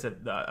bear. So it's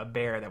a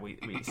bear that we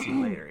see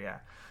later. Yeah,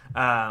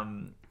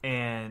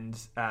 and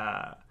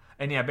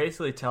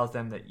basically tells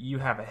them that you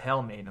have a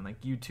hell maiden,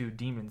 like you two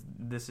demons.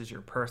 This is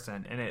your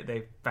person, and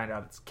they find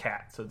out it's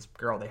Kat, so this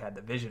girl they had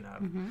the vision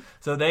of. Mm-hmm.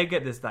 So they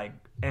get this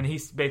and he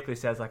basically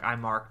says like, I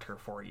marked her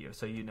for you,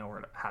 so you know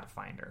how to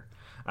find her.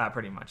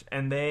 Pretty much.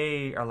 And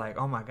they are like,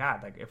 oh my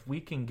god, like if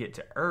we can get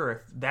to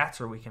Earth,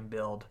 that's where we can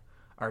build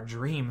our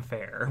dream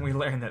fair. And we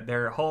learn that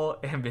their whole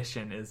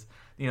ambition is,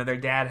 their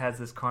dad has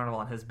this carnival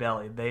on his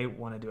belly. They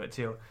want to do it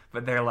too.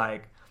 But they're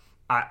like,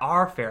 at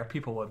our fair,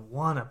 people would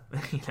want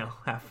to,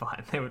 have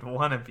fun. They would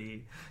want to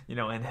be,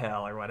 in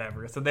hell or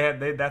whatever. So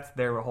that's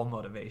their whole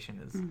motivation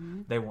is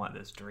they want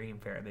this dream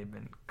fair they've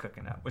been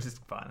cooking up, which is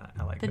fun.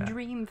 I like that. The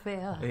dream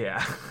fair.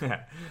 Yeah.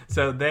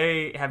 So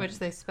they have... Which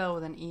they spell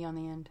with an E on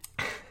the end.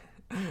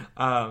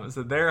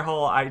 So their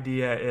whole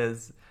idea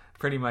is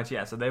pretty much,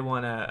 so they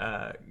want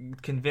to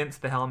convince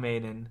the Hell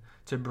Maiden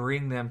to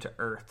bring them to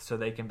Earth so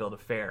they can build a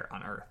fair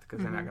on Earth,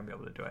 because they're not going to be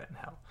able to do it in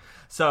hell.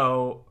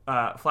 So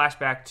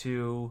flashback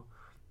to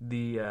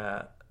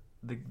the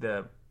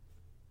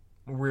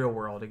real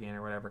world again,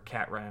 or whatever,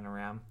 Kat running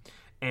around.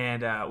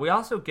 And we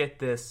also get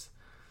this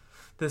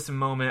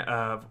moment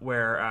of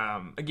where,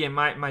 again,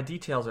 my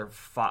details are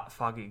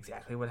foggy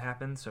exactly what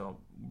happened, so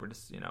we're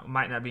just,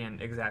 might not be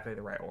in exactly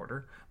the right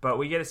order. But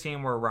we get a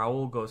scene where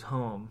Raul goes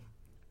home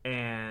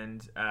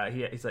and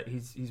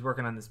he's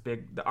working on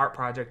the art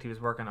project he was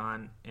working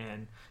on,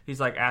 and he's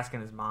like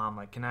asking his mom,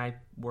 like, can I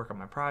work on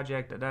my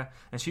project? Da-da.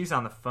 And she's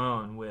on the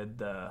phone with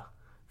the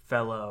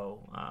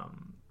fellow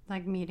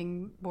like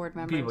meeting board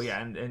members, people,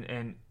 yeah,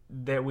 and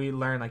that we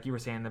learned, like you were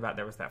saying, about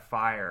there was that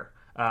fire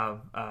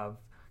of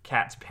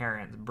Kat's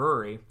parents'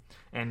 brewery,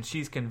 and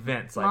she's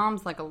convinced, like,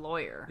 mom's like a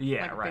lawyer,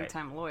 yeah, like a right, big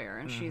time lawyer,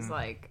 and she's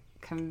like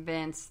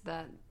convinced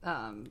that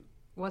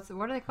what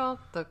are they called,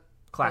 the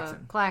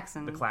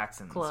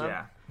Claxons Club,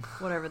 yeah,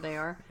 whatever they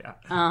are, yeah,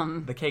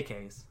 the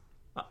KKs.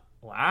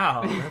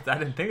 Wow, I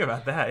didn't think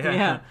about that.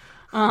 Yeah,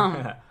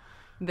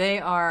 they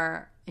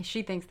are.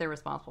 She thinks they're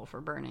responsible for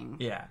burning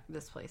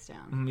this place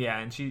down. Yeah,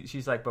 and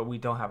she's like, but we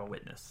don't have a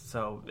witness,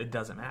 so it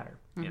doesn't matter.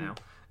 You know,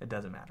 it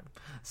doesn't matter.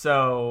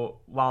 So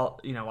while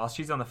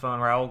she's on the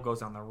phone, Raul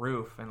goes on the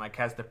roof and like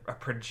has a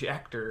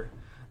projector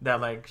that,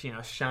 like,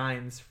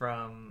 shines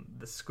from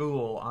the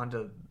school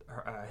onto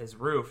his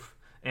roof,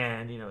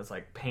 and it's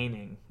like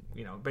painting,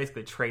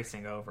 basically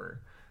tracing over,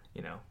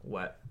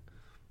 what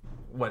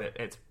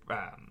it's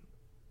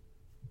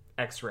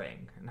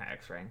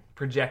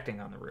projecting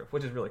on the roof,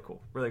 which is really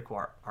cool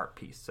art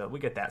piece. So we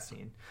get that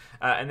scene,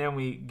 and then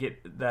we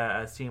get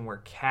the scene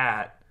where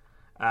Kat,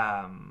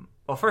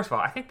 well, first of all,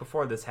 I think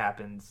before this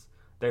happens,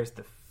 there's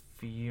the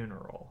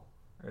funeral,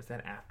 or is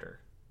that after?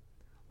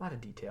 A lot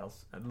of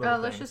details.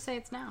 Let's just say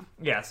it's now.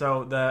 Yeah,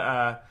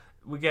 so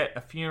we get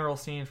a funeral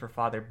scene for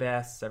Father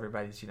Best.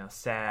 Everybody's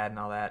sad and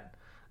all that.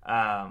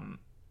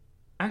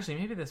 Actually,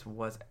 maybe this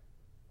was.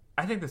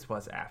 I think this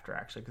was after,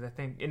 actually, because I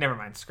think... never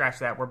mind, scratch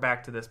that. We're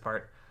back to this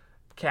part.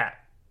 Kat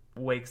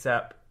wakes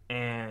up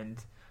and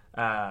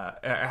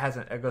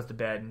goes to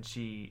bed, and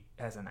she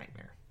has a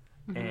nightmare.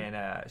 Mm-hmm.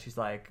 And she's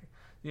like,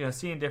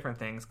 seeing different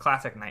things,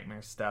 classic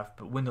nightmare stuff,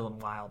 but Wendell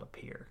and Wild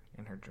appear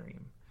in her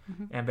dream.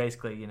 Mm-hmm. And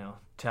basically,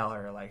 tell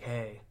her, like,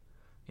 hey,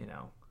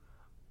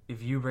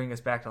 if you bring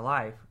us back to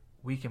life,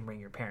 we can bring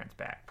your parents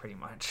back, pretty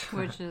much.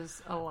 Which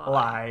is a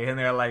lie. And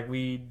they're like,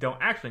 we don't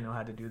actually know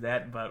how to do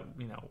that, but,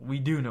 we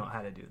do know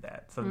how to do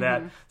that.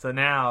 So so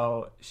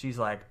now she's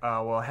like,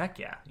 oh, well, heck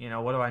yeah.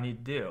 What do I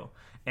need to do?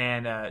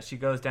 And she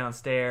goes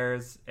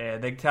downstairs,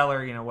 and they tell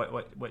her,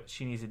 what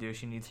she needs to do.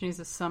 She needs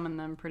to summon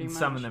them, pretty much.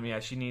 Summon them, yeah.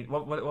 She needs,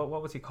 what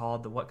was he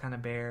called? The what kind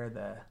of bear?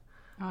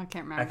 I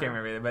can't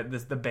remember either, but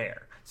this the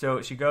bear.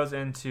 So she goes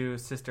into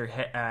Sister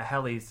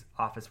Helly's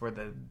office where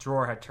the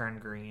drawer had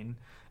turned green,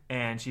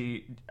 and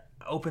she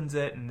opens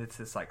it, and it's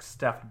this like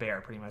stuffed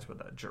bear, pretty much, with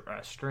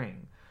a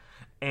string.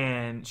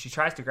 And she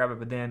tries to grab it,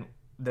 but then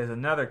there's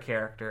another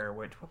character,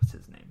 what was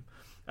his name?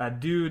 A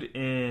dude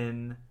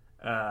in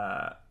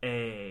a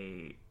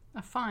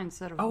fine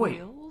set of wheels. Oh wait,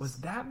 wheels. was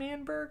that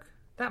Manberg?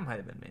 That might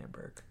have been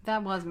Manberg.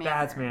 That was Manberg.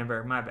 That's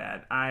Manberg. My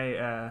bad.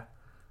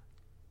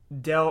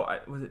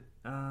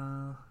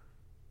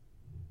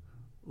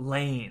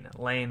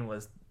 Lane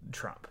was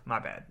Trump. My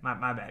bad.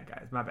 My bad,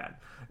 guys. My bad.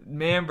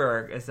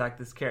 Manberg is like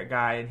this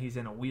guy, and he's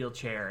in a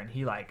wheelchair, and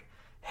he like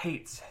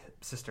hates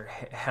Sister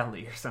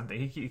Helly or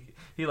something.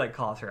 He like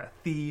calls her a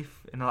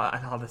thief and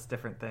all this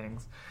different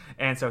things.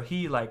 And so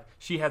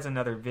she has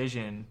another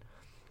vision,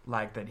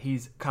 like that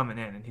he's coming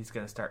in and he's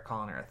gonna start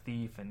calling her a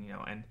thief, and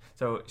and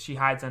so she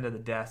hides under the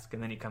desk,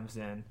 and then he comes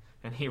in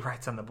and he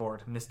writes on the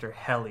board, Sister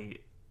Helly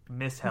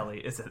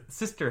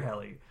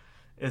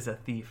is a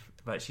thief,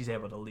 but she's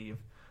able to leave.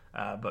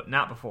 But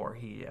not before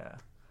he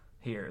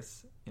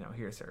hears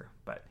her,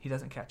 but he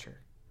doesn't catch her.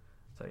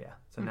 So yeah,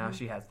 now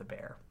she has the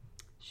bear.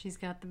 She's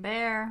got the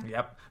bear.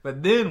 Yep.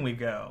 But then we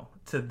go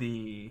to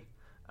the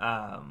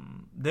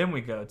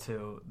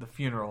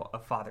funeral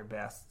of Father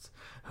Best's,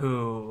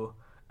 who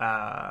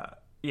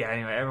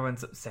anyway,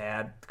 everyone's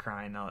sad,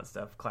 crying, all that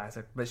stuff,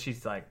 classic. But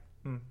she's like,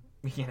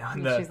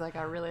 she's like,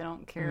 I really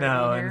don't care.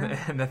 No,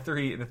 and the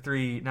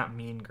three not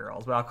mean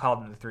girls, but I'll call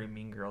them the three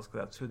mean girls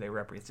because that's who they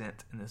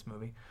represent in this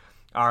movie,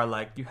 are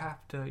like, you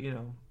have to,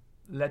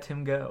 let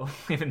him go,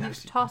 even though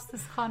toss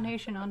this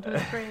carnation onto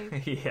his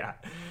grave. Yeah,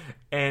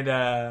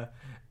 and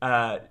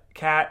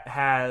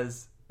Kat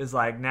is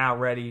like now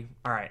ready.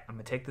 All right, I'm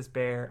gonna take this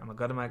bear. I'm gonna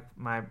go to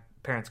my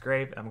parents'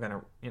 grave. I'm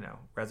gonna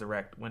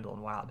resurrect Wendell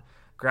and Wild.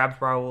 Grabs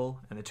Raul,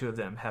 and the two of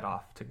them head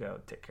off to go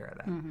take care of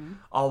that. Mm-hmm.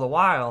 All the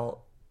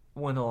while,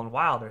 Wendell and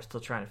Wild are still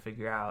trying to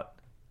figure out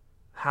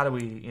how do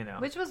we,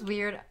 Which was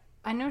weird.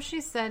 I know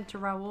she said to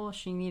Raul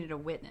she needed a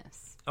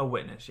witness. A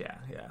witness, yeah.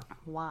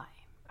 Why?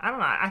 I don't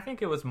know. I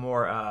think it was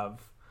more of,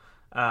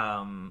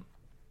 I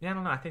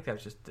don't know. I think that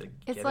was just to get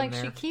It's like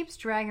she keeps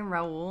dragging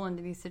Raul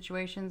into these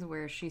situations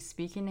where she's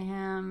speaking to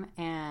him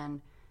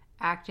and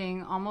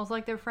acting almost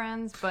like they're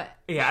friends, but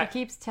she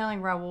keeps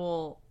telling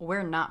Raul,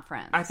 we're not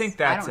friends. I think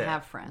that's I don't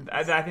have friends.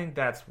 I think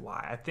that's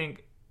why. I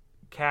think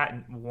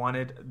Kat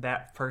wanted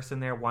that person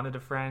there, wanted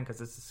a friend because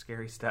this is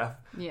scary stuff,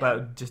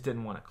 but just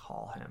didn't want to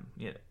call him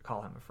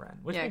a friend.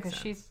 Which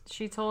because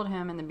she told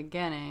him in the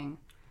beginning,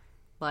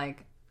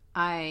 like,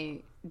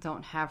 I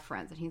don't have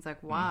friends, and he's like,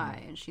 why?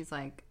 Mm-hmm. And she's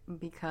like,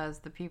 because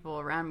the people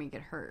around me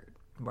get hurt.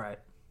 Right.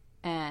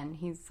 And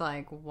he's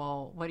like,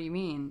 well, what do you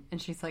mean?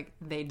 And she's like,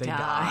 they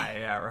die.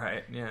 Yeah,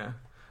 right. Yeah.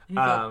 He's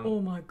like,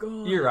 oh my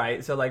god. You're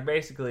right. So, like,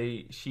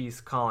 basically,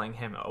 she's calling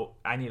him, oh,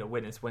 I need a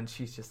witness, when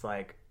she's just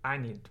like, I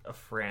need a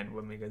friend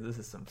with me because this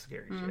is some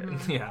scary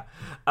shit. Yeah.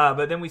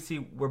 But then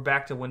we're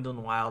back to Wendell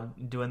and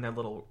Wild doing their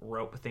little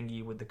rope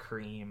thingy with the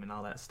cream and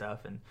all that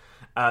stuff. And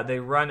they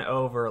run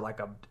over, like,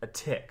 a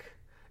tick.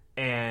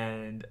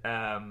 And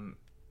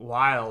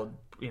Wild,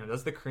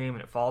 does the cream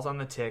and it falls on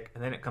the tick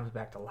and then it comes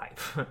back to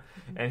life.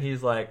 And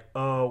he's like,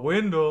 oh,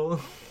 Wendell,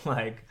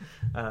 like,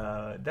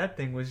 that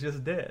thing was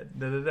just dead.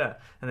 Da, da, da.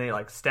 And then he,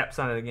 like, steps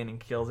on it again and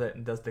kills it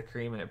and does the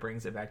cream and it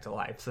brings it back to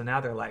life. So now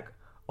they're like,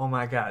 oh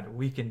my god,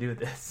 we can do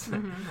this.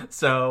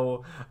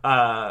 So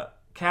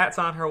Kat's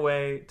on her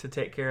way to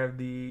take care of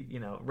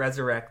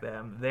resurrect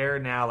them. They're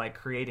now, like,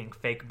 creating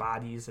fake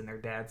bodies in their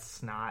dad's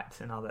snot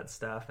and all that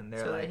stuff. And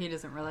they're so like, that he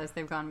doesn't realize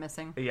they've gone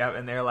missing. Yeah,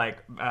 and they're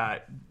like,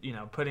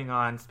 putting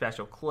on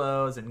special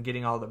clothes and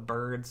getting all the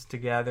birds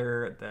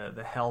together,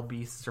 the hell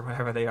beasts or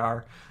whatever they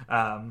are,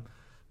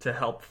 to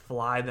help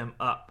fly them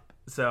up.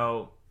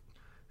 So,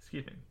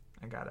 excuse me,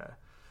 I got a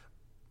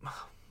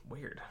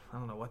weird. I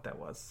don't know what that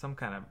was. Some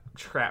kind of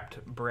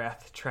trapped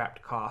breath,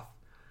 trapped cough.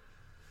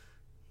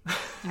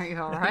 Are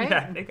you all right?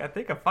 Yeah, I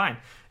think I'm fine.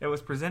 It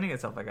was presenting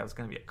itself like I was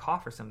going to be a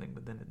cough or something,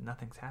 but then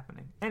nothing's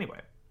happening. Anyway,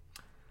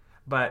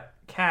 but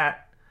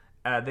Kat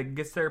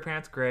gets to her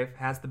parents' grave,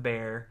 has the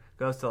bear,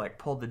 goes to, like,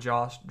 pull the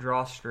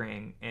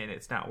drawstring, and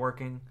it's not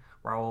working.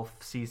 Raoul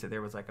sees that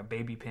there was, like, a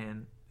baby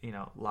pin,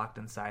 locked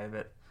inside of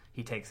it.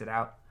 He takes it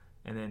out,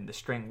 and then the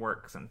string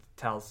works and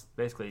tells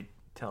Kat.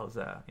 Tells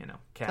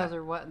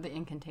her what the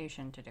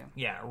incantation to do.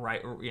 Yeah,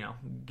 right.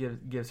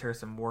 Gives her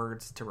some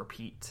words to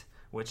repeat,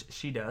 which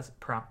she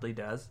promptly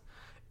does.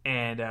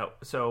 And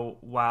so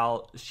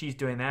while she's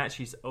doing that,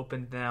 she's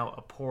opened now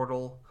a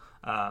portal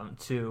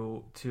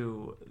to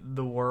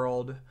the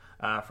world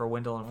for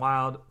Wendell and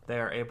Wild. They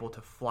are able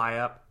to fly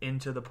up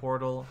into the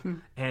portal,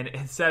 and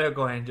instead of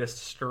going just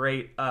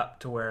straight up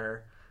to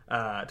where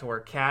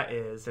Kat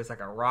is, there's, like,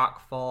 a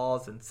rock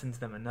falls and sends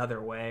them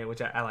another way,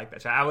 which I like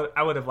that shot.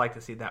 I would have liked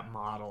to see that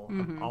model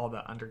of all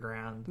the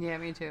underground. Yeah,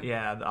 me too.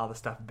 Yeah, all the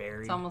stuff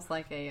buried. It's almost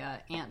like a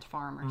ant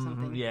farm or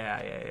something.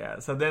 Yeah.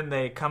 So then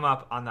they come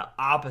up on the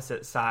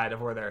opposite side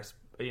of where they're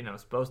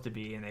supposed to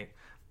be, and they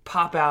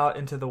pop out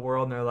into the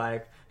world, and they're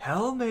like,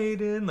 Hell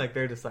Maiden! Like,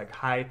 they're just, like,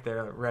 hyped.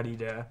 They're ready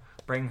to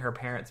bring her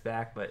parents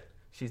back, but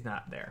she's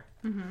not there.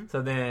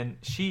 So then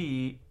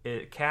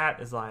Kat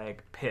is,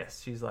 like,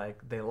 pissed. She's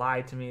like, they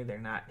lied to me. They're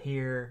not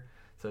here.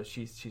 So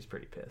she's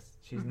pretty pissed.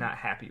 She's not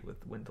happy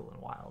with Wendell and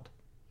Wild.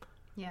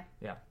 Yeah.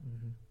 Yeah.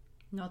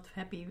 Not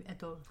happy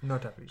at all.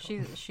 Not happy at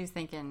all. She's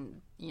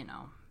thinking,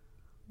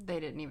 they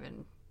didn't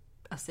even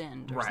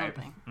ascend or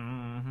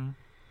something.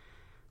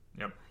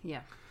 Yep.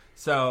 Yeah.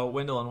 So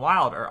Wendell and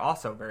Wild are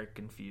also very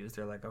confused.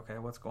 They're like, okay,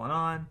 what's going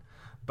on?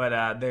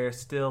 But they're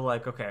still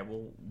like, okay,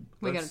 well,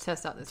 we got to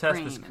test out this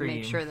cream and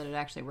make sure that it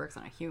actually works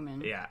on a human.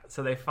 Yeah.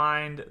 So they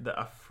find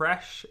a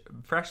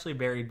freshly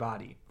buried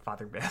body,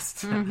 Father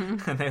Best, and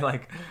they,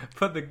 like,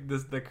 put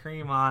the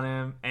cream on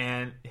him,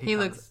 and he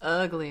looks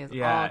ugly as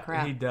all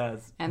crap. He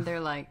does. And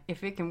they're like,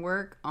 if it can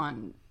work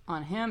on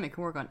him, it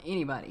can work on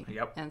anybody.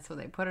 Yep. And so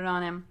they put it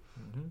on him,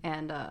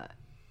 and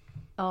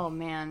oh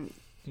man,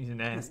 he's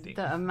nasty.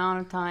 The amount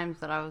of times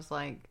that I was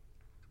like,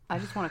 I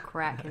just want to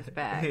crack his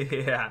back.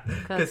 Yeah,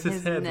 because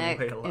his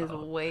neck is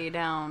way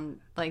down,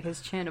 like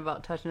his chin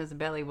about touching his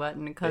belly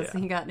button, because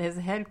he got his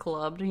head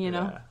clubbed,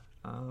 Yeah.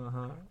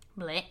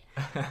 Bleh.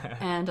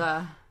 And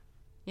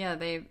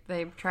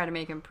they try to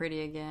make him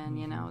pretty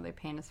again. They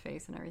paint his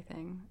face and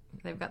everything.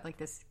 They've got, like,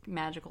 this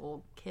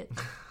magical kit.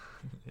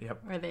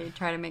 Yep. Where they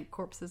try to make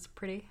corpses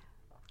pretty.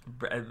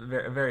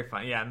 Very, very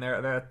fun. Yeah, and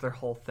their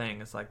whole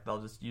thing is, like,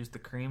 they'll just use the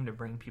cream to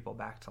bring people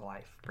back to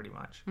life, pretty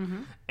much.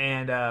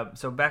 And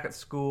so back at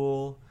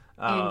school,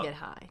 and get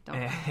high,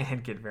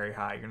 and get very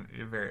high.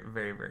 You're very,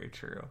 very, very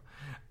true.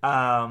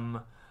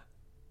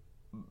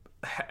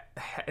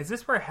 Is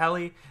this where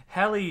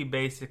Helly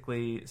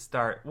basically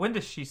when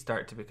does she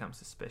start to become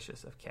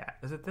suspicious of Kat?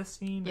 Is it this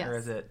scene? Yes. Or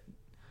is it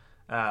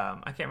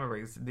I can't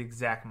remember the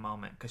exact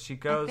moment, because she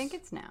goes, I think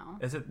it's now.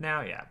 Is it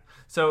now? Yeah.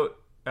 So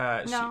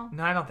no,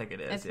 I don't think it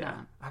is. It's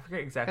not. I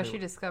forget exactly. Because she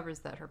discovers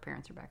that her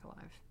parents are back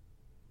alive.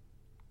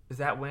 Is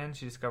that when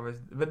she discovers?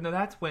 But no,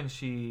 that's when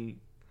she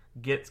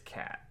gets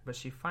Kat. But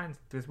she finds,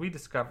 because we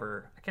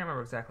discover, I can't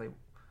remember exactly.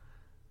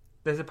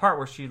 There's a part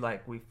where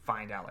we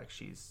find out, like,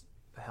 she's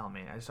the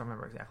Hellman. I just don't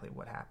remember exactly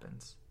what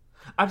happens.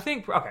 I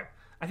think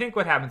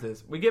what happens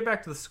is we get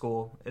back to the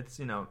school. It's,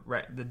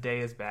 right, the day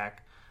is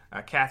back.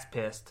 Kat's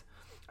pissed,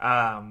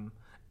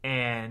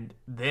 and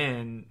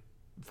then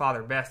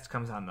Father Best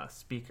comes on the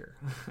speaker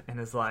and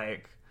is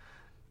like,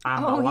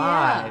 I'm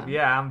alive.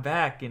 Yeah, I'm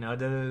back,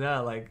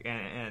 like,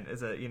 and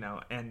is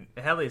and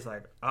Helly's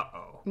like,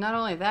 uh-oh. Not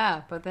only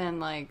that, but then,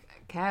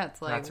 like,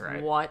 Kat's like, that's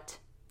right. What?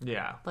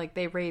 Yeah. Like,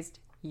 they raised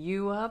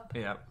you up?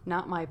 Yep.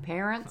 Not my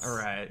parents?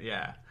 Right,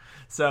 yeah.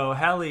 So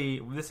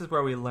Helly, this is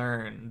where we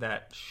learn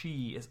that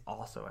she is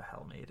also a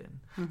Hell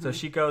Maiden. So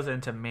she goes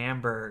into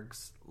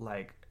Manberg's,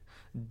 like,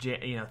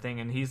 thing,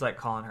 and he's like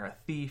calling her a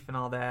thief and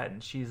all that,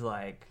 and she's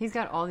like, he's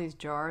got all these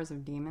jars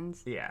of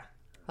demons. yeah,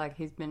 Like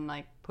he's been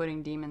like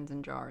putting demons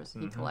in jars.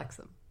 He collects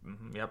them.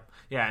 yep,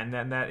 yeah, and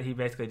then that he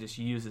basically just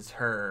uses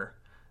her.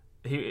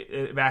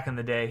 Back in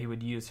the day, he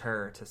would use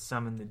her to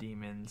summon the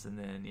demons, and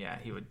then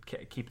he would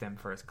keep them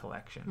for his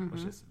collection,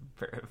 which is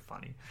very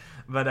funny.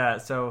 But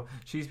so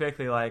she's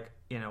basically like,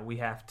 we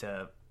have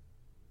to,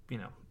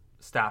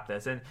 stop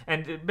this, and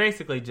it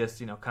basically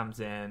just comes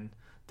in,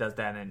 does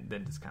that, and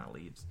then just kind of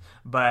leaves.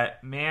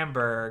 But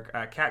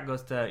Kat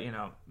goes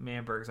to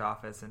Manberg's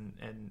office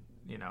and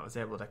is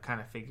able to kind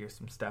of figure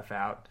some stuff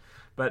out.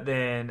 But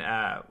then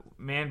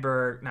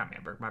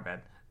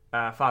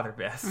Father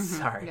Best,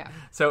 sorry. Yeah.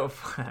 So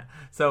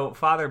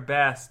Father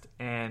Best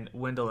and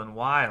Wendell and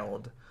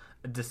Wild,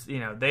 just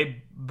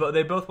they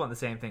both want the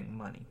same thing,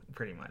 money,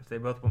 pretty much. They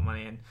both want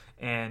money,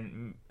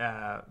 and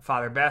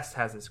Father Best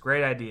has this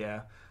great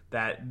idea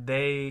that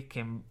they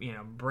can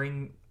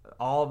bring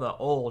all the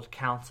old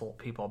council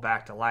people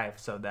back to life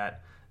so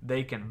that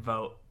they can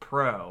vote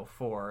pro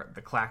for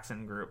the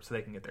Klaxon group so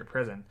they can get their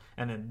prison.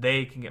 And then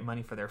they can get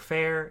money for their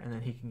fare, and then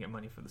he can get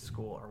money for the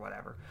school or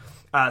whatever.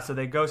 So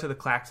they go to the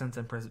Klaxons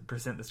and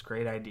present this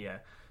great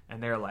idea.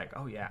 And they're like,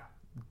 oh, yeah,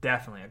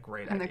 definitely a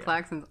great idea. And the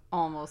Klaxons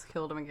almost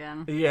killed him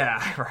again.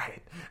 Yeah,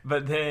 right.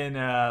 But then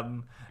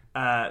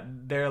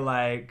they're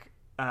like...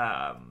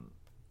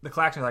 the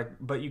Klaxons are like,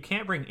 but you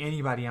can't bring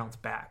anybody else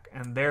back.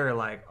 And they're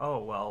like,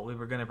 oh, well, we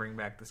were going to bring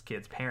back this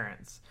kid's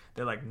parents.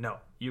 They're like, no,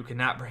 you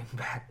cannot bring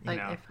back,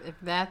 if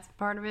that's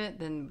part of it,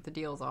 then the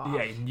deal's off.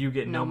 Yeah, you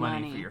get no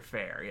money for your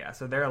fare. Yeah,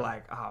 so they're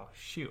like, oh,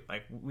 shoot,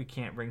 like, we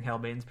can't bring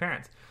Hellbane's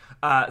parents.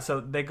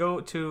 So they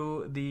go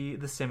to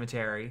the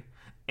cemetery,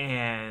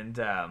 and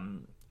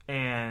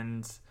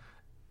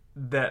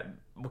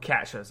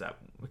Kat shows up.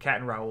 Kat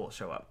and Raoul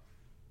show up.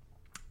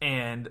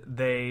 And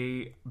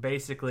they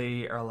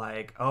basically are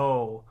like,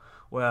 oh,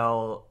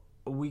 well,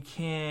 we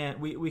can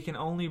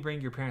only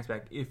bring your parents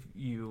back if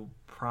you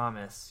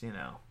promise,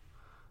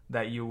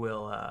 that you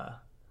will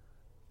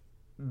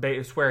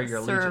swear your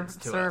allegiance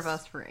to us. Serve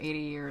us for 80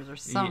 years or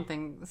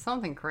something,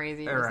 something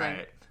crazy. It was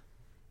right.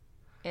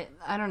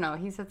 I don't know.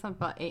 He said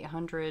something about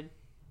 800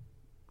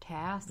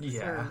 tasks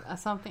or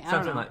something. I Something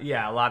don't know. like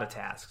a lot of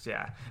tasks.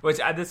 Yeah, which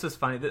this was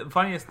funny. The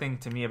funniest thing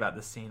to me about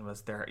the scene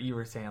was you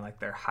were saying like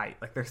their height,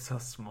 like they're so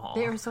small.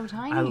 They were so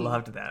tiny. I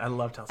loved that. I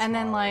loved how small. And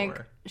then they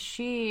were.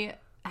 she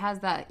has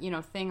that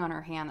thing on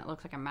her hand that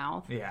looks like a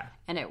mouth. Yeah.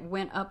 And it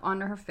went up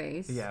onto her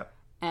face. Yeah.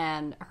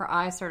 And her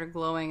eyes started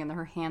glowing, and then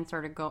her hand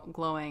started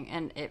glowing,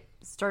 and it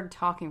started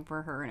talking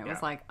for her, and it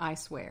was like, I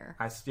swear.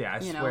 I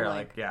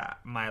swear,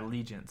 my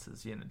allegiance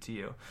is to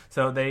you.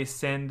 So they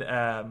send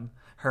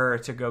her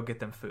to go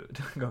get them food,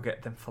 go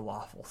get them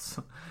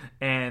falafels.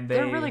 And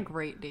they're really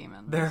great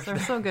demons. They're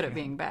so good at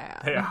being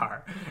bad. They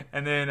are.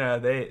 And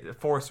then they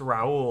force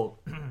Raoul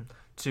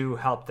to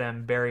help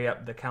them bury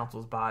up the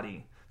council's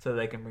body so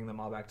they can bring them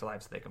all back to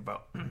life so they can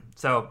vote.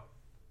 So...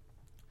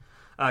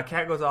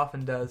 Kat goes off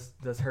and does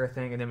her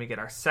thing, and then we get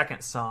our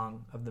second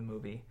song of the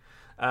movie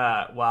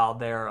while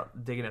they're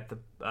digging up the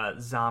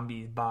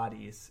zombie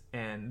bodies.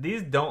 And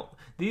these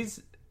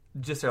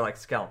just are like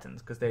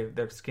skeletons because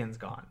their skin's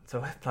gone,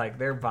 so it's like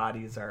their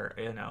bodies are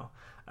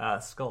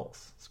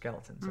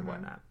skeletons and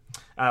whatnot.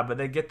 But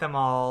they get them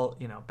all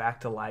back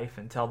to life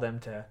and tell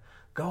them to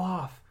go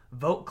off,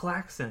 vote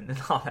Klaxon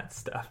and all that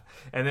stuff.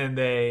 And then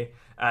they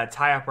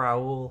tie up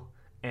Raoul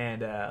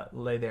and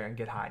lay there and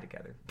get high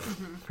together,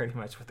 pretty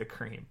much with the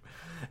cream.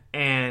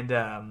 And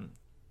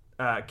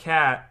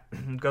Kat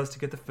goes to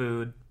get the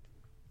food,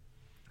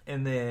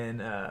 and then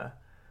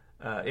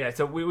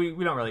so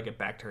we don't really get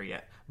back to her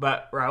yet.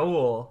 But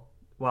Raoul,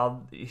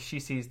 while she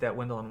sees that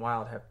Wendell and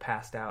Wild have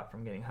passed out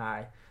from getting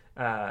high,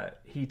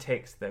 he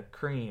takes the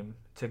cream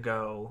to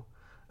go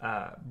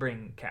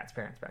bring Kat's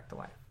parents back to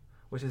life,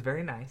 which is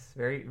very nice,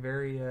 very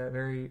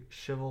very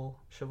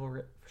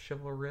chivalristic,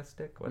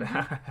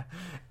 whatever.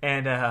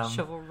 And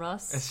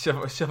chivalrous.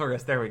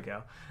 There we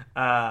go.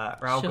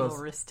 Raoul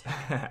goes.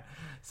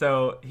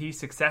 So he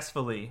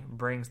successfully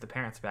brings the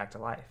parents back to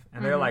life,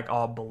 and they're like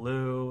all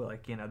blue,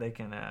 like they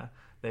can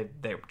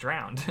they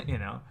drowned.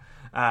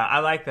 I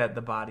like that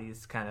the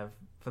bodies kind of,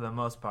 for the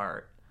most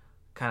part,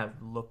 kind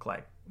of look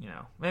like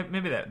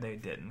maybe that they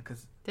didn't,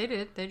 because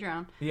they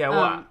drowned. Yeah.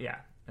 Well. Yeah.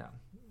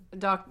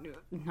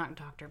 Not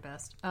Dr.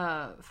 Best.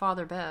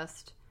 Father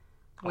Best.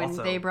 When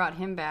they brought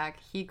him back,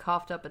 he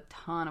coughed up a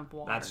ton of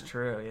water. That's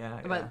true,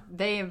 yeah. But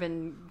they have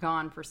been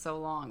gone for so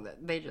long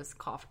that they just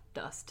coughed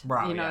dust.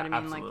 Right, you know what I mean?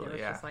 Absolutely, like, it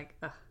was just like,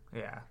 ugh.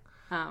 Yeah.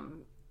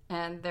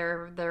 And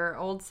their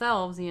old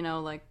selves, they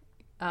know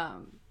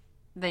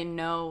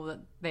that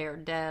they are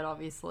dead,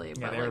 obviously.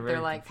 But they're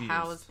like, confused.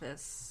 How is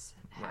this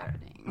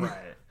happening?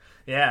 Right.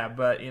 Yeah,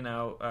 but,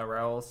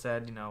 Raoul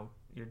said,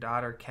 your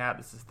daughter,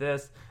 Kat,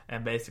 this.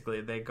 And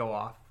basically they go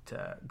off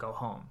to go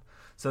home.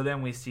 So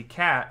then we see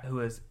Kat, who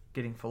is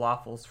getting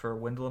falafels for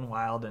Wendell and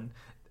Wild, and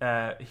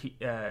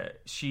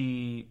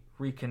she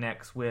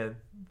reconnects with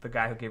the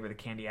guy who gave her the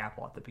candy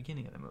apple at the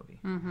beginning of the movie.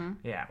 Mm-hmm.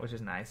 Yeah, which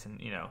is nice. And,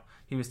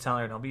 he was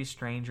telling her, don't be a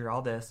stranger,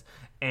 all this.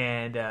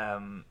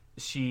 And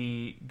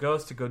she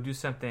goes to go do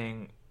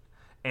something,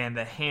 and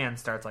the hand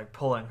starts, like,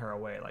 pulling her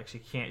away. Like,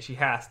 she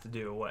has to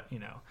do what,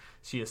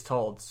 she is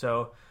told.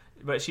 So,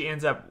 but she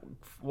ends up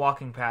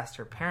walking past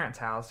her parents'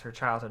 house, her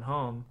childhood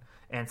home,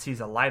 and sees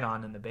a light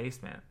on in the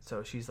basement.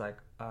 So she's like,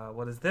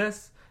 what is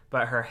this?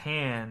 But her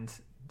hand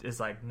is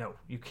like, no,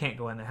 you can't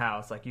go in the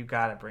house. Like, you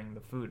got to bring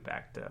the food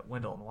back to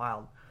Wendell and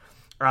Wild.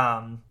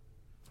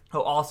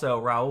 Also,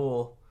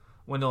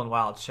 Wendell and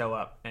Wild show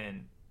up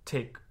and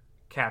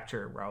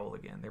capture Raul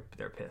again.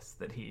 They're pissed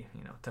that he,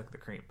 took the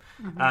cream.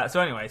 Mm-hmm.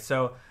 So anyway,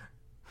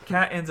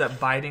 Kat ends up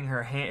biting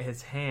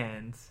his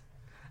hands.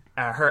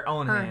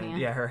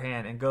 Her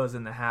hand, and goes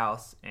in the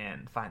house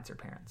and finds her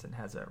parents and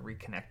has a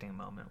reconnecting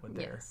moment with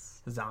their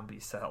zombie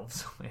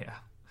selves. Yeah.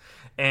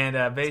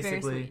 And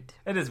basically,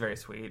 it is very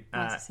sweet.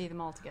 Nice to see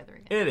them all together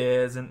again. It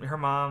is, and her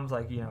mom's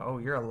like, oh,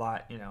 you're a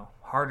lot,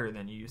 harder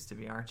than you used to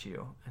be, aren't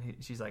you? And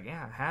she's like,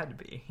 yeah, I had to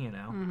be,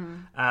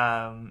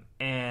 Mm-hmm.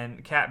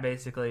 And Kat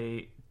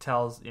basically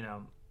tells,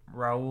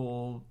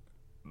 Raul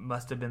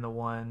must have been the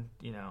one,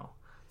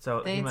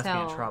 so he must be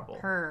in trouble.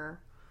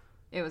 Her,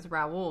 it was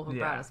Raul who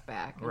brought us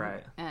back,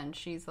 right? And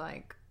she's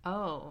like,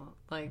 oh,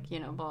 like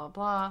blah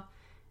blah,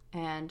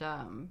 and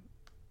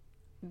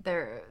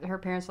her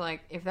parents are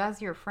like, if that's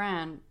your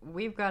friend,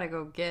 we've got to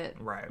go get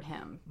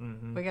him.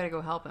 Mm-hmm. We got to go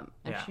help him.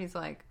 And she's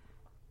like,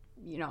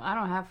 I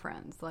don't have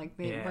friends. Like,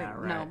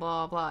 no,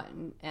 blah blah.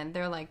 And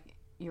they're like,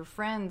 your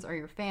friends are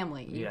your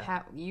family.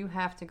 You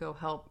have to go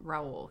help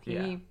Raul.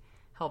 He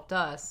helped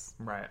us.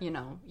 Right. You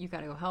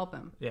got to go help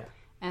him. Yeah.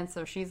 And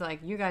so she's like,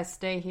 you guys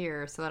stay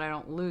here so that I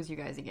don't lose you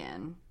guys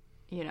again.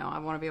 I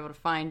want to be able to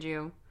find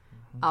you.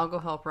 Mm-hmm. I'll go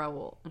help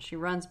Raul. And she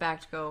runs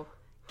back to go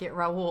get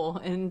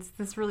Raul. And it's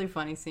this really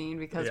funny scene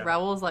because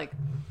Raul's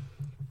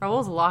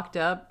locked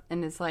up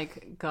in this,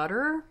 like,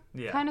 gutter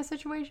kind of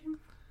situation.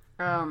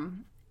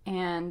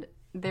 And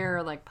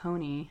their, like,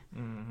 pony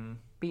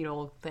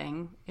beetle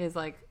thing is,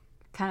 like,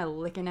 kind of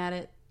licking at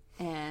it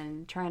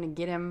and trying to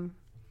get him.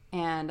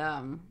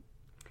 And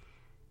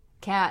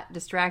Kat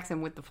distracts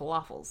him with the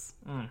falafels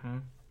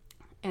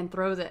and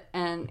throws it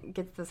and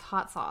gets this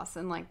hot sauce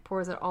and, like,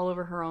 pours it all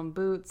over her own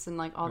boots and,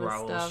 like, all this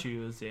stuff.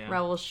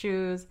 Raul's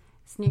shoes,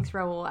 sneaks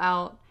Raul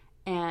out,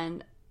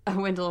 and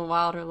Wendell and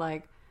Wild are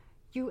like,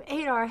 you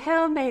ate our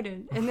hell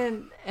maiden. And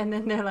then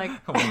they're like,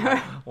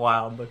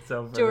 Wild looks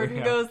over.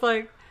 Jordan goes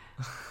like,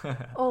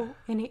 oh,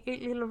 and he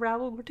ate little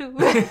Raul too.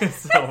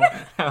 So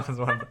that was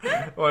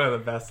one of the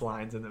best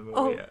lines in the movie.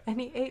 Oh, and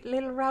he ate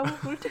little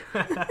Raul too.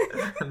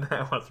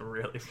 That was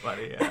really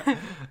funny.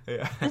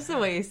 Yeah. Just the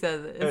way he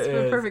says it.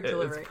 It's perfect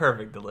delivery. It's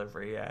perfect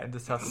delivery. Yeah, and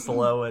just how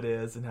slow it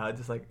is, and how it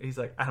just like he's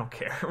like, I don't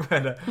care.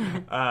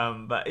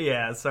 But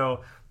yeah.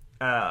 So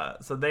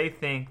they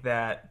think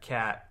that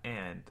Kat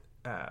and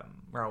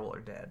Raul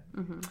are dead.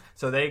 Mm-hmm.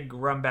 So they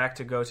run back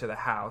to go to the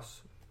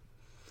house,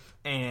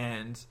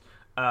 and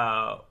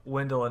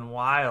Wendell and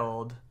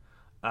Wild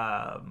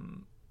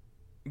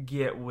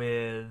get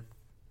with.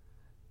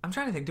 I'm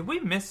trying to think.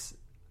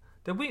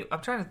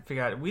 I'm trying to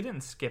figure out. We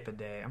didn't skip a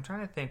day. I'm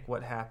trying to think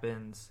what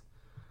happens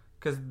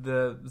because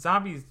the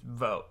zombies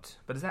vote.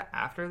 But is that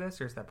after this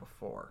or is that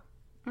before?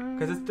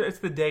 Because it's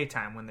the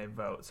daytime when they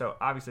vote. So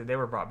obviously they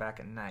were brought back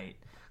at night.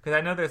 Because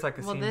I know there's like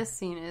a scene. Well, this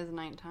scene is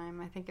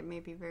nighttime. I think it may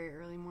be very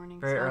early morning.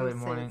 Very early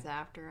morning. Say it's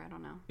after. I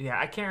don't know. Yeah,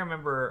 I can't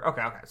remember.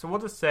 Okay. So we'll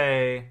just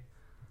say.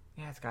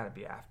 Yeah, it's got to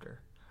be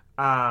after.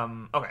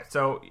 Okay,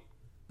 so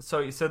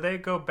they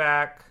go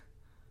back.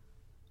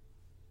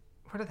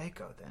 Where do they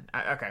go then?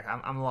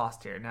 I'm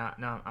lost here.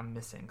 Now I'm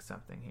missing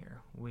something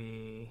here.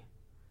 What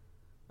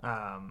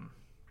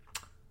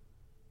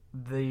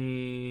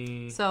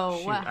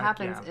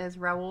happens is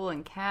Raul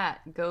and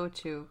Kat go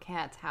to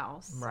Kat's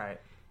house, right?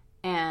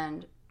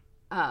 And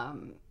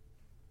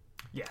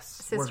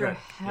Sister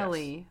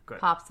Helly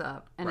pops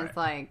up and it's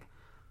like,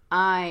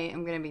 I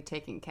am going to be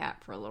taking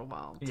Kat for a little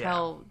while.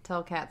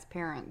 Tell Kat's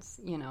parents,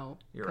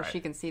 because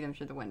she can see them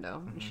through the window.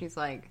 Mm-hmm. And she's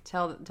like,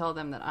 tell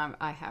them that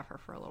I have her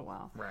for a little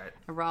while. Right.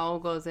 And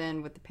Raul goes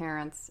in with the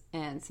parents,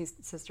 and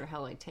Sister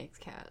Helly takes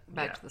Kat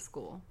back to the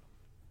school.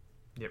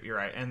 Yep, you're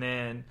right. And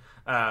then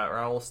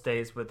Raul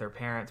stays with their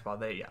parents while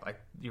they,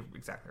 you're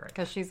exactly right.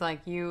 Because she's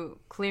like,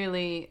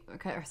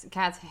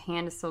 Kat's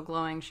hand is still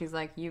glowing. She's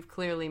like, you've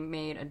clearly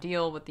made a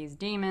deal with these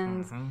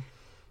demons. Mm-hmm.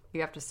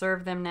 You have to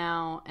serve them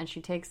now. And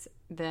she takes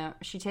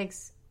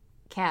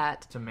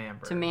Kat to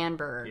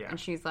Manberg. And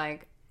she's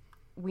like,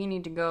 we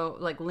need to go,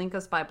 link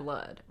us by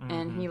blood. Mm-hmm.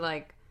 And he,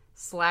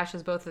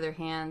 slashes both of their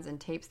hands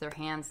and tapes their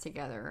hands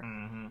together.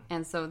 Mm-hmm.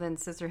 And so then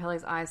Sister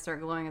Hilly's eyes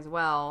start glowing as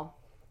well.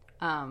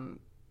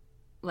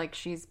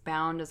 She's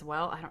bound as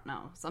well. I don't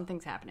know.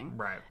 Something's happening.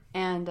 Right.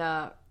 And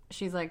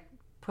she's like,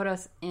 put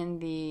us in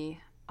the,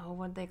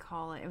 what'd they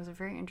call it? It was a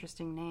very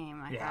interesting name,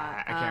 I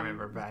thought. I can't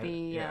remember.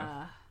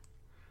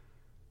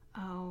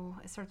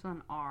 It starts with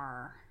an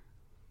R.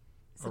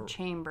 It's a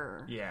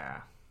chamber.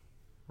 Yeah.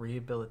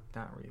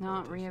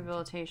 Not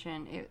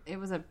rehabilitation. It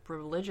was a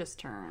religious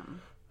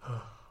term.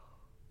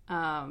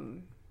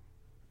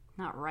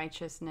 Not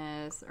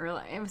righteousness, or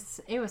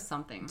it was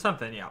something.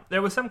 Something, yeah.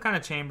 There was some kind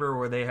of chamber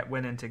where they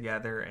went in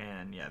together,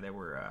 and yeah, they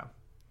were.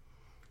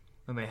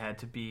 And they had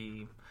to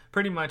be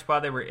pretty much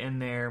while they were in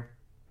there.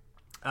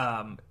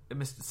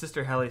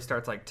 Sister Helly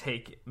starts like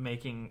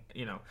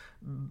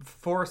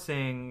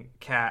forcing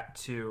Kat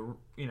to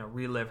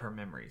relive her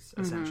memories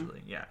essentially.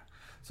 Mm-hmm. Yeah.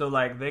 So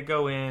like they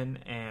go in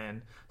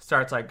and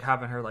starts like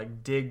having her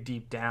like dig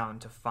deep down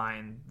to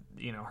find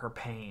her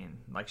pain.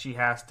 Like she's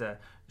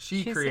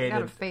created got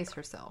to face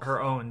herself,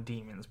 her own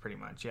demons pretty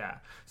much. Yeah.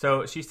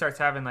 So she starts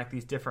having like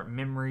these different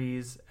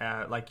memories,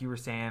 like you were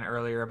saying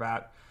earlier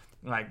about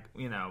like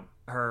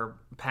her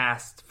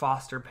past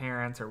foster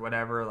parents or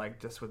whatever, like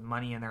just with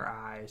money in their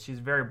eyes. She's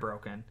very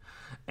broken,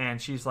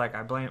 and she's like,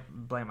 I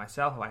blame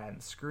myself if I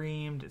hadn't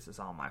screamed. This is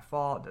all my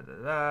fault. Da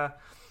da da.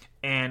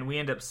 And we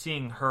end up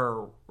seeing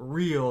her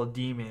real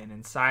demon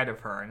inside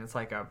of her, and it's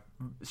like a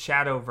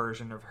shadow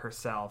version of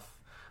herself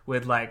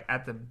with like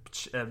at the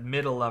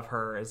middle of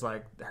her is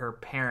like her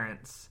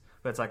parents,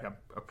 but it's like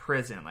a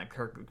prison, like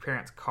her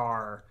parents'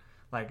 car,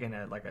 like in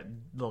a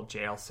little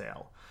jail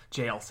cell.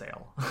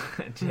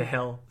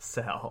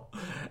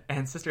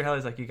 And Sister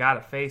Helly's like, you gotta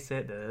face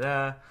it, da da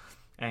da.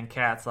 And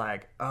Kat's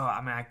like, oh,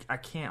 I mean, I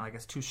can't, like,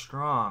 it's too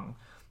strong.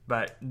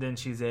 But then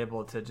she's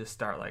able to just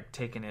start like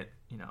taking it,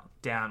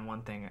 down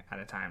one thing at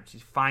a time. She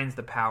finds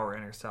the power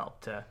in herself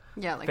to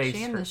face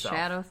she in herself. The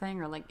shadow thing,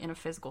 or like in a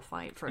physical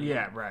fight for a yeah,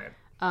 minute. Right.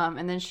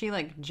 And then she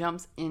like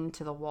jumps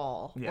into the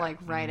wall, like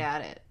right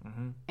at it,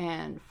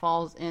 and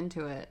falls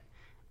into it.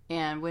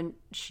 And when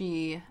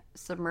she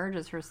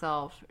submerges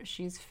herself,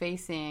 she's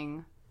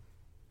facing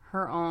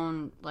her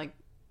own like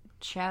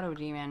shadow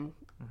demon,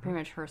 pretty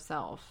much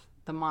herself,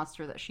 the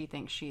monster that she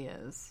thinks she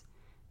is,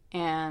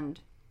 and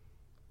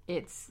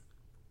it's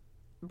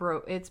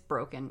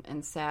broken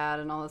and sad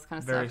and all this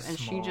kind of Very stuff. And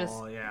small, she just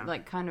yeah.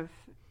 kind of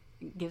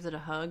gives it a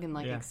hug and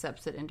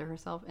accepts it into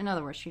herself. In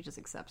other words, she just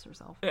accepts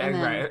herself. Yeah, and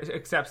then, right.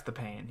 Accepts the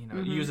pain.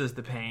 Uses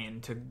the pain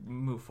to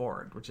move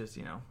forward, which is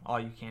all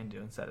you can do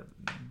instead of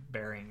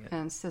burying it.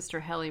 And Sister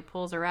Helly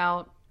pulls her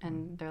out,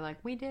 and they're like,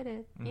 "We did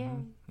it! Yay!"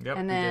 Yep,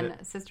 and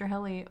then Sister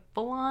Helly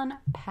full on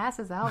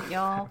passes out,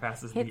 y'all.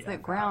 Hits the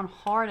ground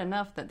hard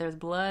enough that there's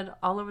blood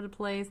all over the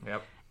place.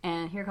 Yep.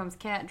 And here comes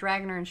Kat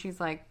dragging her, and she's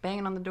like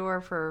banging on the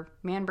door for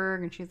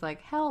Manberg, and she's like,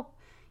 "Help!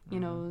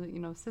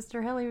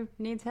 Sister Helly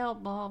needs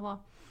help." Blah blah blah,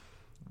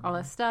 all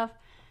this stuff.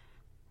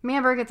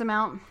 Manberg gets them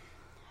out.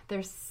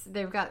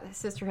 They've got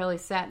Sister Helly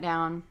sat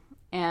down,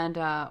 and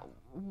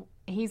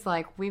he's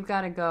like, "We've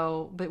got to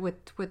go, but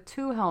with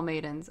two Hell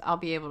Maidens, I'll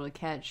be able to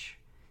catch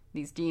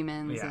these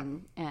demons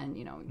and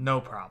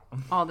no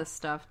problem. All this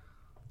stuff."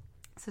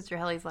 Sister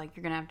Helly's like,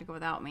 "You're gonna have to go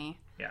without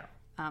me. Yeah.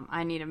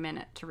 I need a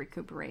minute to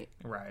recuperate."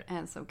 Right.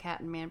 And so Kat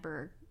and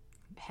Manberg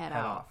head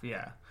out. Off.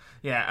 Yeah.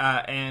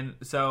 Yeah. And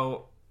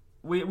so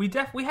we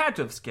had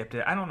to have skipped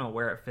it. I don't know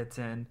where it fits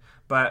in,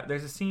 but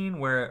there's a scene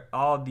where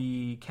all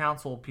the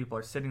council people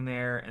are sitting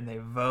there and they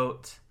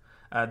vote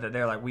that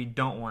they're like, we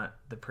don't want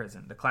the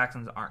prison. The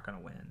Klaxons aren't going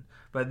to win.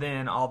 But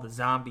then all the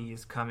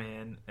zombies come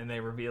in and they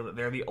reveal that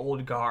they're the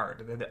old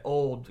guard. They're the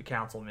old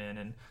councilmen.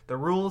 And the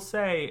rules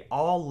say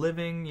all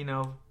living,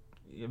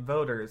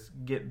 voters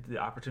get the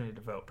opportunity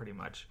to vote pretty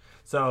much.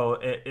 So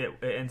it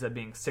ends up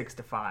being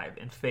 6-5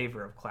 in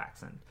favor of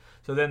Klaxon.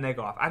 So then they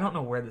go off. I don't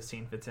know where the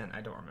scene fits in. I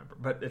don't remember,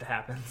 but it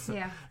happens.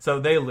 Yeah. So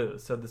they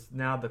lose. So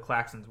now the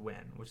Klaxons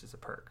win, which is a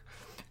perk.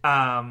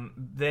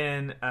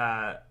 Then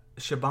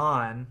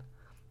Shaban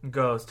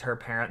goes to her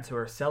parents who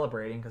are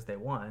celebrating because they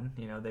won.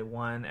 They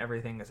won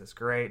everything. This is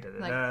great. Da, da,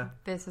 da. Like,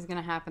 this is going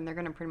to happen. They're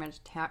going to pretty much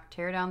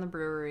tear down the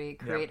brewery,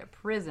 create a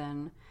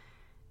prison,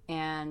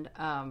 and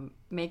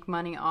make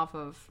money off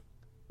of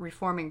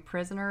reforming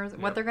prisoners.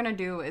 What they're going to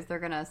do is they're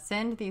going to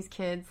send these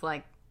kids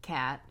like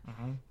Kat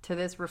to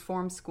this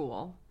reform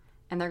school,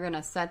 and they're going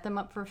to set them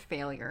up for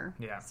failure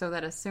so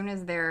that as soon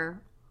as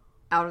they're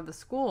out of the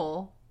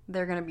school,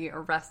 they're going to be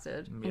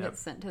arrested and get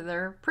sent to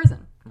their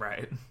prison.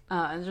 Right.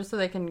 And just so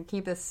they can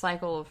keep this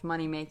cycle of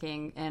money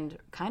making and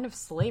kind of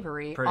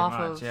slavery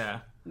of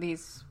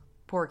these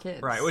poor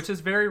kids. Right, which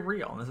is very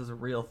real. And this is a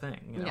real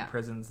thing.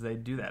 Prisons, they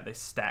do that. They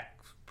stack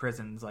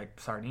prisons like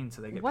sardines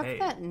so they get paid.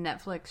 What's that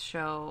Netflix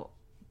show?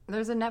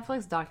 There's a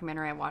Netflix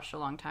documentary I watched a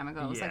long time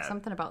ago. It was like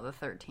something about the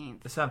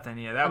 13th.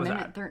 Something, that was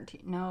Amendment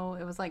 13. No,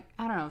 it was like,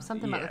 I don't know,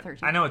 something about the 13th.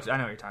 I know what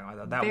you're talking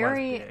about. That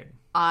very was big.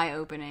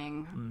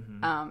 Eye-opening.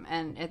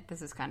 And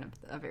this is kind of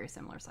a very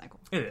similar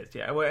cycle. It is,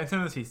 yeah. Well, as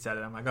soon as he said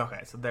it, I'm like,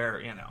 okay, so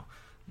they're,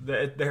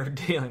 they're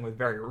dealing with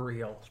very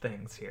real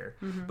things here.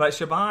 But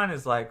Shaban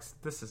is like,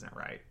 this isn't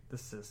right.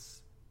 This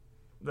is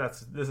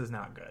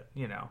not good,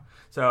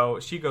 So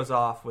she goes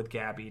off with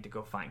Gabby to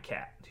go find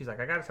Kat. She's like,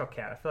 I gotta tell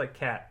Kat. I feel like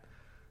Kat,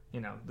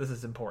 this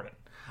is important.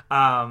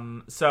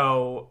 But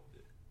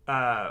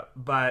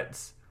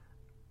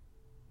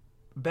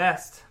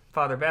Best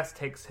Father Best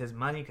takes his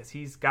money because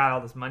he's got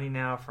all this money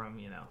now from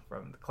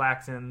the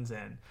Claxons,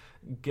 and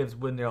gives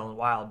Wendell and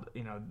Wild,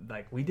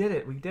 like, we did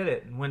it.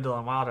 And Wendell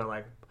and Wild are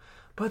like,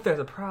 but there's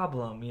a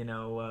problem,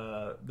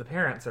 the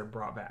parents are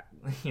brought back,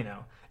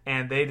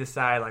 and they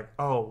decide like,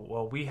 oh,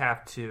 well, we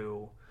have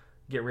to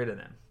get rid of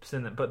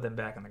them, put them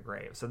back in the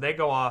grave. So they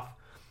go off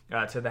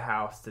to the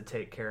house to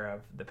take care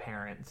of the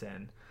parents,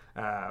 and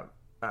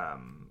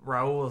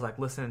Raul is like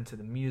listening to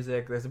the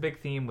music. There's a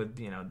big theme with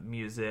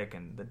music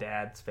and the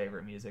dad's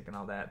favorite music and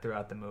all that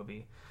throughout the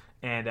movie.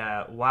 And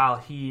while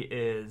he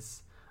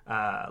is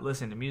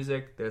listening to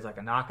music, there's like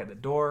a knock at the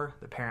door.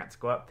 The parents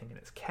go up thinking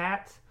it's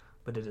Kat,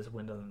 but it is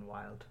Wendell and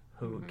Wild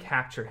who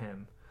capture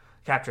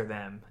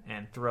them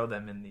and throw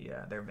them in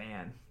their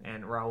van.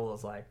 And Raul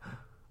is like,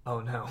 oh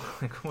no,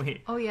 like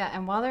wait. Oh yeah,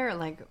 and while they're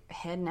like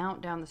heading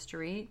out down the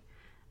street,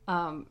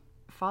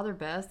 Father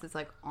Best is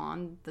like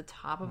on the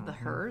top of the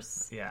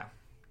hearse. Yeah.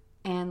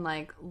 And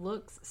like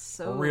looks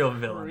so real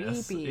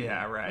villainous. creepy.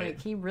 Yeah, right.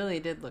 Like he really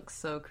did look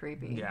so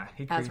creepy. Yeah,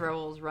 as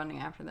Raul's running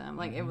after them.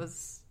 Like it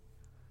was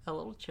a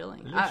little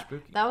chilling.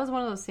 Spooky. That was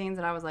one of those scenes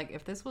that I was like,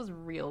 if this was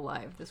real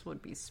life, this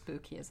would be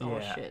spooky as all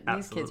shit. And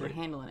these kids are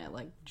handling it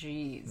like,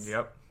 geez.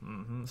 Yep.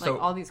 Mm-hmm. Like So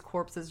all these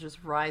corpses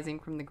just rising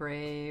from the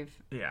grave.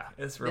 yeah,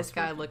 it's real. This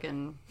spooky. guy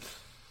looking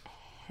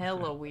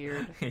hella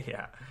weird.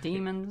 Yeah.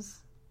 Demons.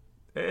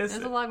 There's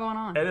a lot going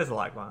on. It is a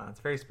lot going on.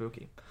 It's very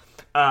spooky.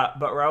 But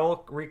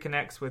Raul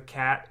reconnects with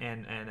Kat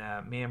and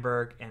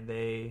Manberg, and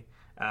they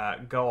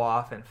go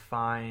off and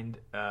find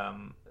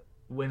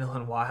Wendell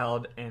and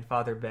Wild and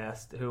Father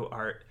Best, who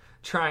are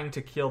trying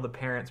to kill the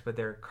parents with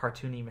their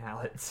cartoony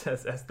mallets,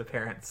 as the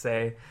parents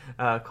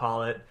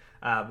call it.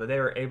 But they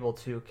were able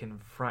to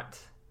confront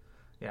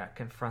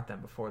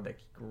them before they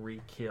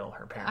re-kill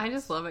her parents. I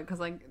just love it because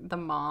like the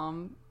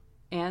mom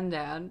and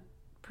dad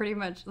pretty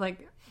much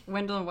like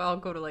Wendell and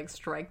Wild go to like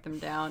strike them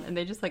down, and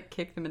they just like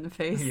kick them in the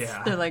face.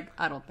 Yeah, they're like,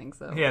 I don't think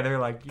so. Yeah, they're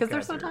like, because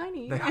they're so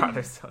tiny.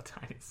 They're so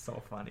tiny. It's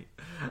so funny.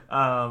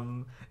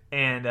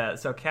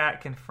 So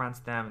Kat confronts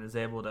them and is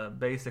able to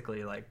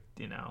basically like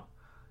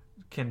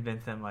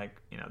convince them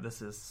like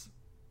this is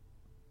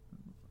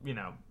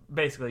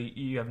basically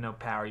you have no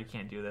power, you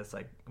can't do this,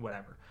 like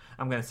whatever.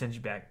 I'm gonna send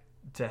you back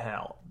to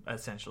hell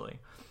essentially,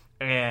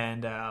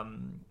 and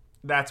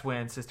that's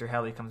when Sister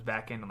Helly comes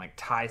back in and like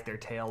ties their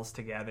tails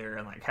together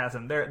and like has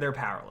them. They're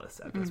powerless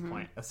at this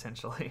point,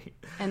 essentially.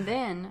 And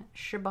then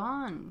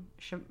Siobhan,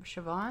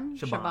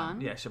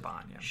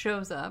 yeah,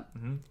 shows up,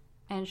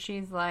 and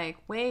she's like,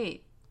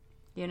 "Wait,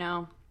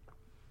 none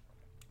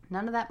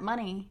of that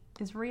money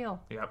is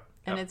real." Yep.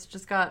 And it's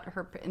just got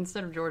her,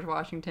 instead of George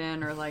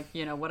Washington or like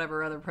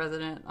whatever other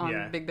president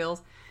on big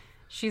bills,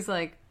 she's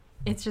like,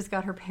 it's just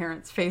got her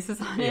parents'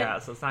 faces on it. Yeah,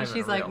 so it's not even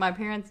she's real. like, my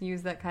parents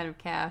use that kind of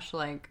cash.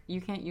 Like, you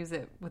can't use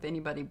it with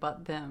anybody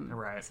but them.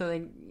 Right. So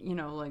they,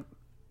 like,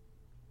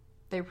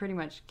 they're pretty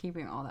much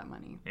keeping all that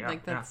money. Yeah,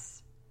 like,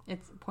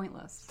 it's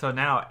pointless. So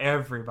now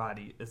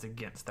everybody is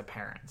against the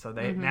parents. So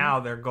they now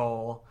their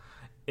goal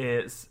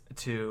is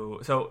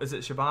to... So is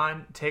it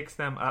Siobhan takes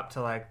them up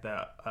to, like,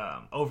 the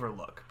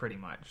overlook, pretty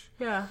much.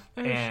 Yeah.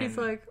 And she's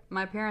like,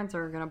 my parents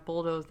are going to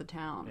bulldoze the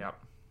town. Yep.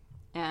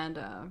 And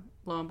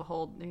lo and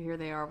behold, here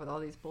they are with all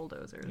these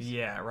bulldozers.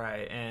 Yeah,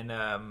 right.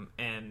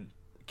 And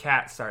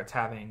Kat starts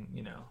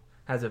having,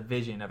 has a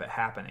vision of it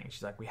happening.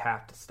 She's like, we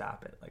have to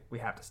stop it. Like, we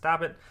have to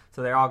stop it.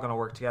 So they're all going to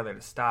work together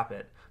to stop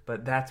it.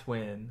 But that's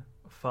when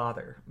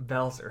Father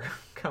Belzer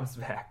comes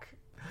back.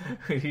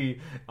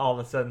 He all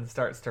of a sudden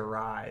starts to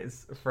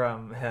rise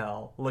from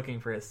hell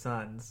looking for his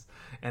sons.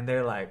 And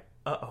they're like,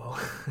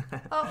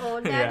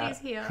 uh-oh, Daddy's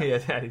here. Yeah,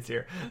 Daddy's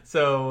here.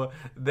 So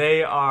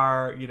they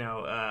are,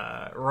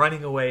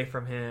 running away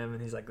from him,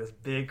 and he's like this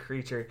big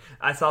creature.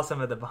 I saw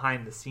some of the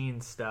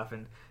behind-the-scenes stuff,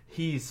 and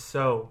he's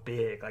so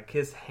big. Like,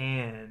 his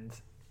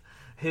hand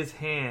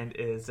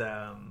is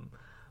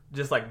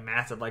just, like,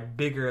 massive, like,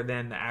 bigger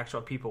than the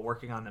actual people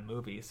working on the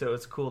movie. So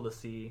it's cool to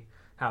see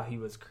how he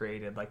was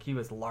created. Like, he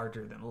was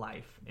larger than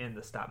life in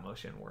the stop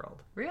motion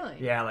world. Really?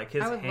 Yeah, like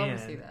his hand. I would love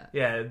to see that.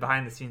 Yeah,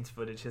 behind the scenes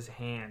footage, his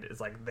hand is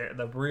like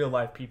the real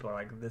life people are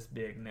like this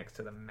big next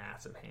to the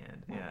massive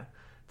hand. Yeah,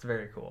 it's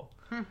very cool.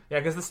 Yeah,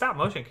 because the stop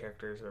motion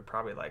characters are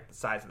probably like the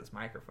size of this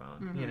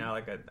microphone,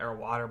 like a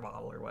water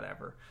bottle or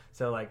whatever.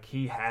 So like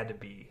he had to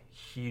be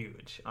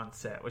huge on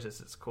set, which is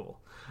just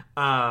cool.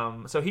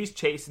 So he's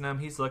chasing them.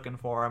 He's looking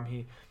for them.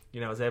 He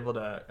is able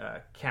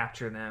to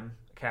capture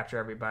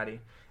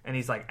everybody. And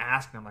he's like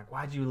asking them, like,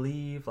 why'd you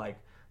leave? Like,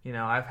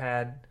 I've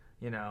had,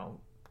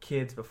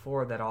 kids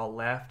before that all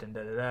left and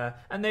da-da-da.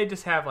 And they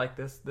just have like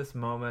this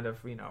moment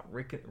of,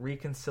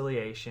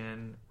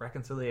 reconciliation.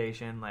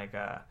 Like,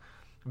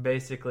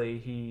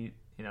 basically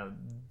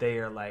they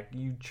are like,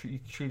 you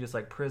treat us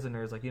like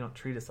prisoners. Like, you don't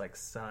treat us like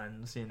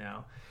sons,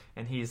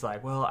 And he's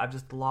like, well, I've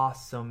just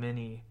lost so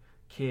many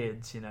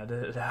kids,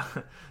 da-da-da.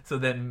 So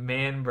then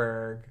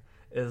Manberg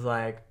is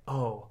like,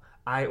 oh,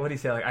 what do you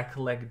say? Like, I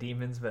collect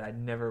demons, but I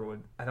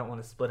don't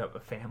want to split up a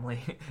family.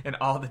 And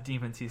all the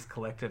demons he's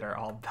collected are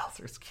all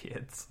Bowser's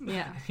kids.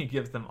 Yeah. He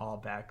gives them all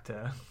back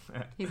to...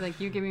 He's like,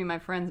 you give me my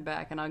friends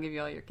back, and I'll give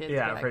you all your kids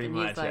yeah, back. pretty and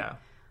much, he's like, yeah.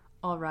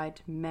 all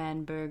right,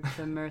 Manberg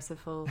the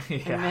Merciful. Yeah.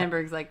 And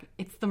Manberg's like,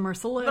 it's the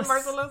Merciless. The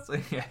Merciless?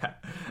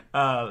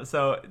 Yeah.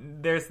 So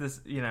there's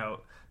this,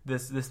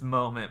 this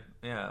moment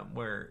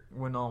where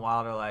Wendell and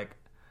Wild are like,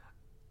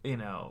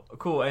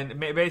 cool. And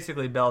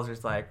basically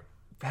Bowser's like,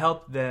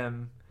 help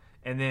them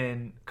and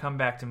then come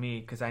back to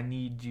me because I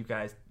need you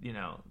guys,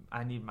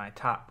 I need my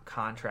top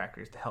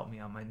contractors to help me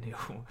on my new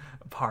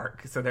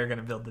park. So they're going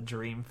to build the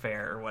Dream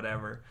Fair or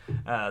whatever.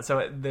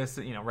 So this,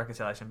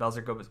 reconciliation.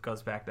 Bowser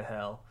goes back to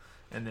hell.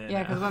 And then,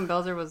 yeah, because when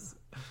Bowser was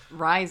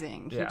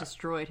rising, he Yeah.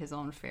 destroyed his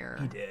own fair.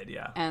 He did,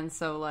 yeah. And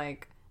so,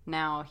 like,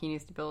 now he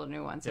needs to build a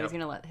new one. So Yep. he's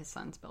going to let his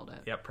sons build it.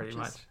 Yep, pretty which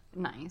much. is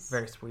nice.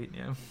 Very sweet,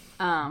 yeah.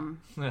 And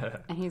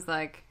he's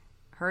like,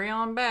 hurry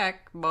on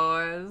back,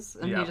 boys.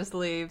 And Yep. he just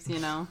leaves,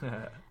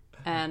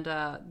 And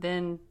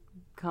then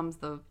comes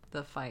the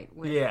fight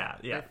with, Yeah.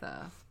 with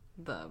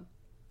the...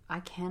 I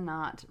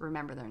cannot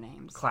remember their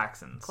names.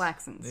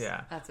 Klaxons.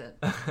 Yeah. That's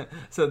it.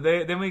 So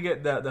then we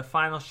get the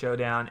final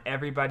showdown.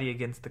 Everybody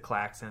against the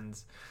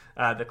Klaxons.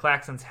 The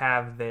Klaxons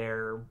have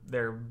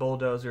their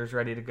bulldozers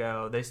ready to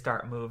go. They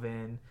start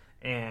moving,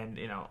 and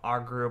our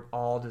group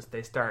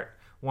they start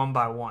one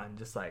by one,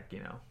 just like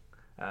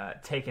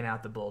taking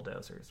out the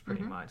bulldozers,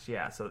 pretty much.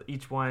 Yeah. So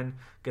each one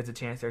gets a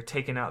chance. They're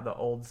taking out the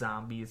old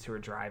zombies who are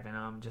driving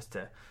them just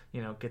to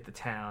get the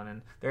town,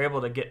 and they're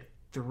able to get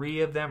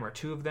 3 of them or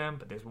 2 of them,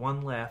 but there's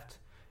one left,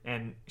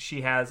 and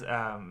she has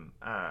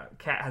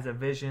Cat has a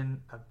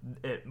vision of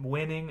it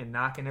winning and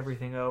knocking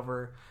everything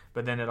over,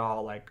 but then it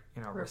all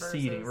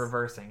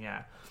reversing,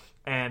 yeah.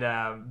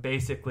 And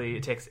basically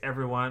it takes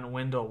everyone,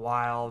 Wendell,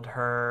 Wild,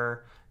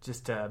 her,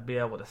 just to be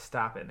able to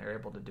stop it, and they're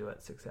able to do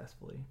it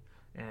successfully,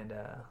 and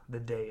the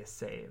day is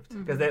saved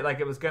because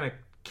it was gonna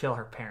kill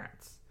her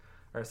parents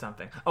or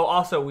something. Oh,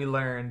 also we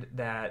learned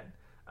that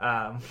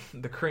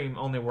the cream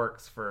only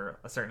works for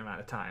a certain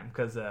amount of time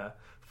because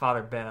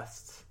Father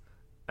Best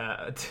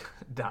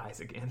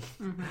dies again.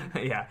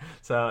 Yeah,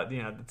 so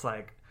it's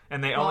like,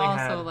 and they only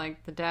had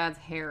like the dad's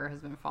hair has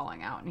been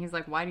falling out, and he's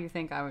like, "Why do you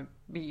think I would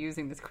be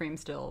using this cream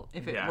still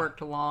if it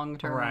worked long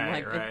term?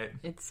 Right.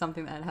 It's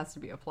something that has to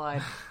be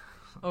applied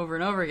over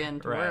and over again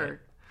to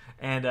work."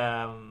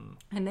 And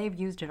they've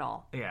used it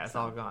all. Yeah, it's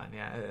all gone.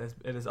 Yeah,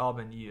 it has all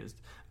been used.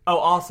 Oh,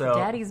 also,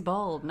 Daddy's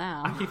bald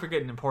now. I keep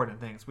forgetting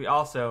important things. We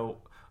also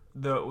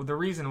the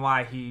reason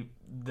why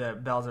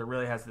Bowser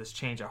really has this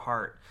change of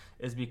heart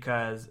is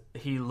because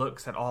he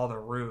looks at all the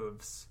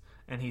roofs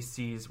and he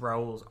sees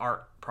Raoul's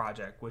art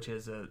project, which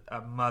is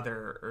a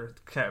mother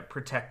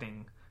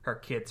protecting her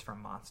kids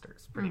from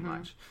monsters, pretty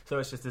much. So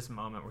it's just this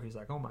moment where he's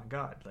like, "Oh my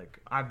God!" Like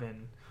I've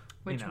been,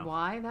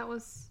 why that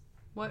was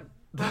what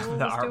the Raoul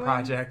was art doing?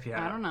 project.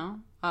 Yeah, I don't know.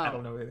 I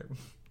don't know either.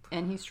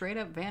 And he straight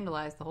up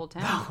vandalized the whole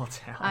town. The whole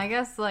town. I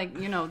guess,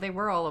 they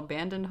were all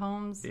abandoned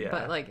homes, Yeah.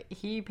 but,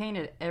 he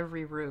painted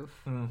every roof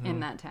in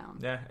that town.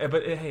 Yeah,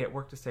 but hey, it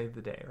worked to save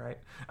the day, right?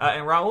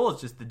 And Raoul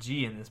is just the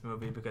G in this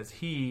movie because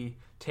he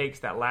takes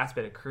that last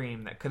bit of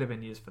cream that could have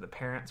been used for the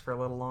parents for a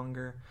little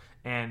longer,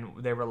 and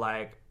they were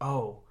like,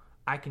 oh,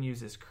 I can use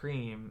this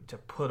cream to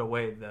put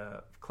away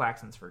the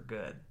Klaxons for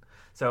good.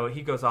 So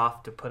he goes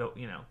off to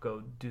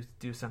go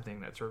do something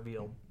that's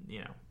revealed,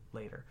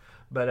 later.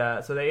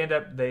 But so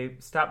they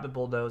stop the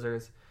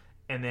bulldozers,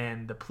 and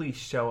then the police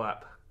show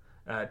up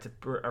to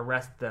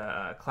arrest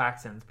the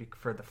Klaxons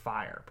for the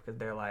fire because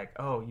they're like,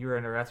 "Oh, you're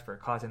under arrest for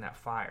causing that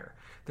fire."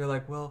 They're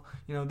like, "Well,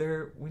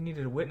 we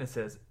needed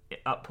witnesses."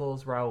 Up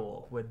pulls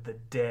Raoul with the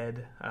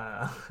dead,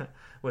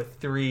 with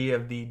 3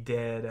 of the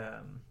dead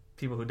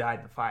people who died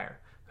in the fire,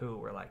 who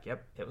were like,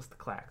 "Yep, it was the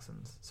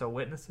Klaxons." So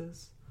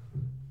witnesses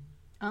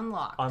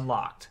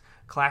unlocked.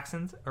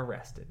 Klaxons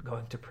arrested,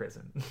 going to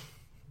prison.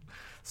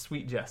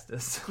 Sweet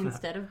justice.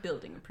 Instead of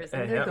building a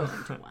prison, they're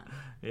going to one.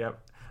 Yep.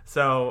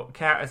 So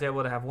Kat is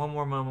able to have one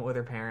more moment with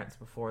her parents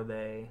before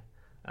they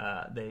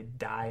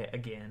die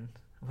again,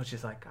 which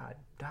is like, God,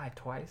 die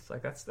twice?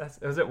 Like that's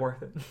was it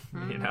worth it? I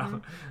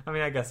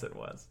mean, I guess it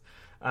was.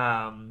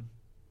 And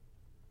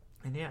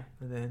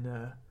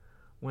then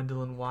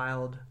Wendell and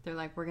Wild. They're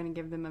like, we're going to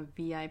give them a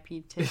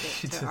VIP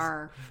ticket to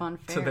our fun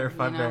fair. To their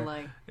fun fair.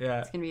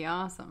 It's going to be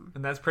awesome.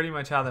 And that's pretty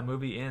much how the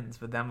movie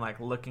ends, with them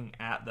looking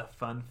at the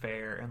fun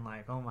fair and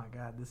oh my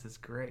God, this is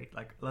great.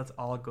 Let's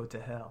all go to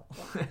hell.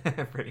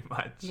 Pretty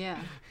much. Yeah.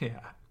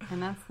 Yeah.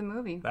 And that's the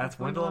movie. That's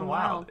Wendell and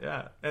Wild.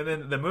 Yeah. And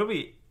then the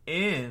movie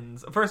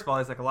ends. First of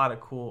all, there's a lot of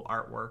cool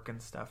artwork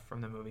and stuff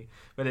from the movie,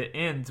 but it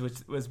ends,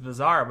 which was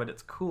bizarre, but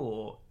it's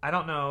cool. I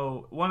don't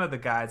know. One of the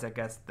guys, I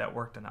guess, that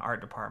worked in the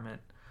art department,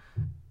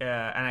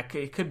 and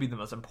it could be the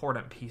most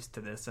important piece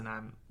to this, and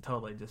I'm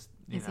totally just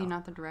Is he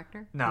not the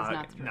director? No, he's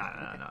not the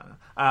director.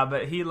 No.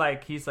 But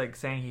he's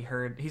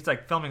saying he's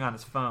filming on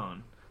his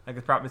phone.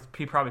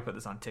 He probably put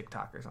this on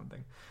TikTok or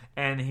something,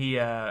 and he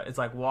is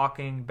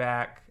walking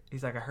back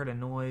he's like, I heard a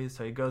noise,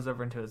 so he goes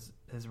over into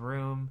his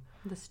room.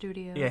 The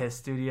studio. Yeah, his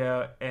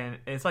studio, and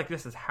it's like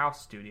this is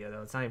house studio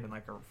though. It's not even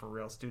like a for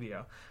real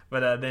studio.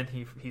 But then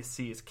he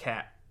sees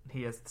Cat.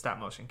 He has stop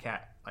motion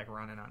Cat like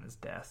running on his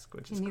desk,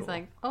 which is and he's cool.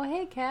 like, "Oh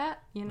hey, Cat,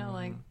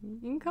 like you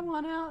can come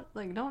on out,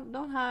 like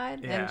don't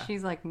hide." Yeah. And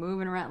she's like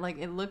moving around, like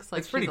it looks like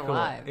it's pretty she's cool.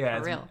 alive. Yeah,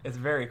 for real. It's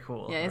very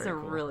cool. Yeah, it's very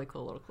a cool. really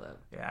cool little clip.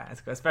 Yeah,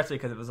 especially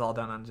because it was all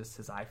done on just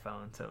his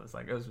iPhone, so it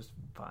was just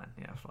fun.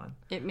 Yeah, fun.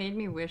 It made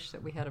me wish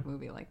that we had a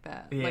movie like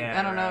that. Yeah, like,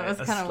 I don't know. It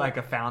was kind of like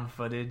a found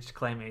footage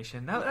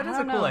claymation. That is I a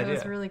don't cool know. idea. It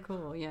was really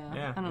cool.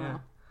 Yeah. I don't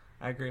know.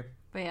 I agree.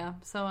 But yeah,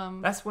 so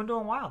that's Wendell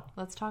and Wild.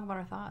 let's talk about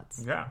our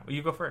thoughts. Yeah, well,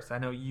 you go first. I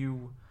know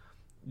you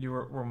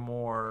were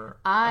more.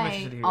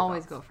 I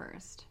always go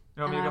first.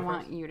 You want and me to I go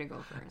want first? you to go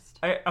first.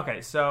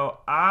 Okay, so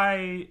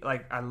I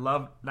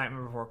love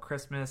Nightmare Before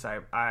Christmas. I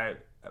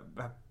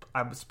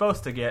was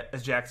supposed to get a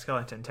Jack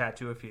Skellington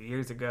tattoo a few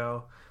years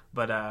ago,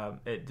 but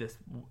it just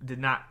did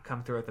not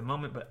come through at the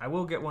moment. But I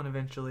will get one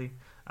eventually.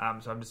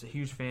 So I'm just a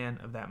huge fan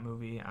of that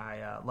movie.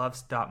 I love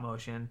stop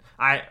motion.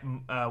 I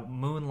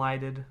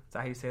moonlighted, is that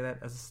how you say that,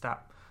 as a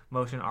stop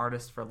motion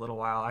artist for a little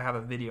while. I have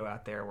a video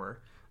out there where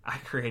I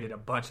created a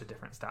bunch of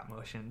different stop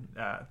motion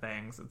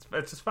things.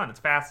 It's just fun. It's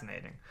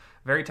fascinating.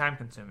 Very time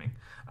consuming.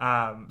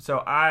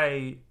 So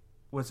I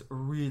was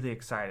really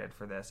excited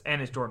for this.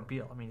 And it's Jordan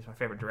Peele. I mean, he's my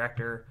favorite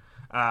director.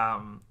 I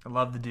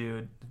love the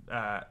dude.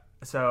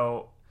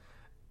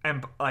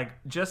 And like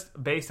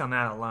just based on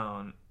that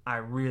alone, I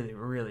really,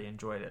 really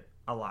enjoyed it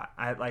a lot.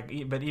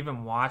 But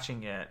even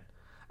watching it,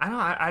 I don't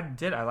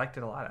know. I liked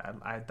it a lot.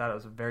 I thought it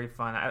was very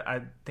fun.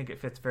 I think it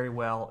fits very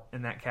well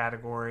in that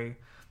category.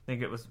 I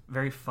think it was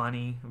very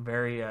funny,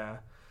 very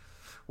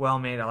well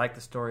made. I like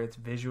the story. It's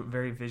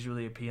very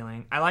visually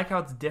appealing. I like how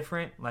it's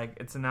different. Like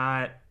it's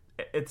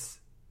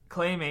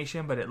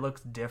claymation, but it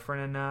looks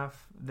different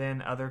enough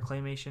than other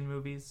claymation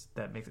movies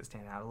that makes it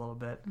stand out a little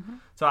bit. Mm-hmm.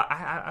 So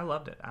I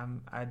loved it.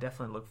 I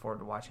definitely look forward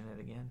to watching it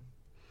again.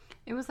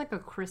 It was like a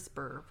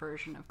crisper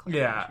version of claymation.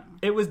 Yeah,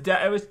 it was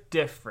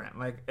different.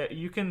 Like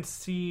you can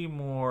see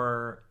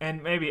more,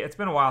 and maybe it's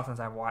been a while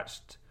since I've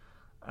watched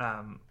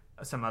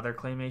some other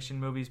claymation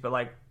movies, but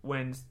like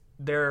when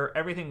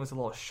everything was a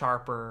little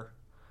sharper.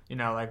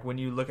 Like when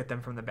you look at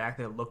them from the back,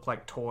 they look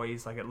like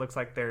toys. Like it looks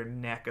like their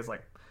neck is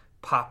like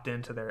popped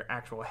into their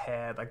actual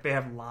head. Like they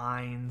have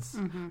lines.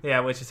 Mm-hmm.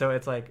 Yeah,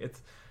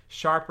 it's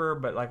sharper,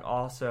 but like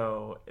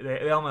also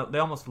they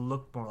almost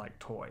look more like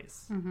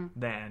toys mm-hmm.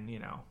 than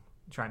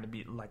trying to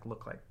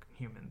look like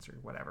humans or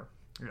whatever.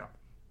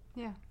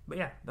 Yeah. But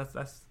yeah, that's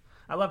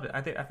I loved it.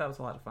 I thought it was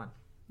a lot of fun.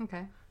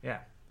 Okay.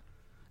 Yeah.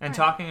 And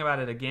talking about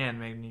it again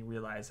made me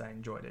realize I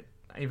enjoyed it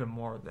even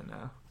more than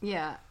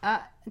Yeah.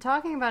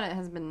 Talking about it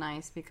has been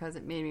nice because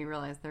it made me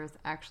realize there's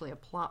actually a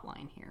plot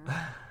line here.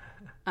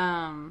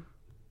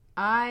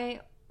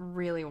 I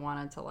really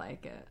wanted to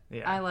like it.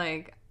 Yeah.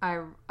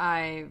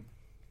 I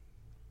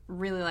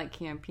really like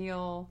Key and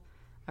Peele.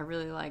 I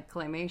really like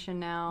claymation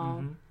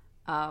now.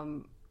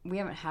 Mm-hmm. We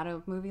haven't had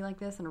a movie like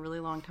this in a really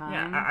long time.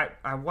 Yeah,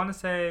 I want to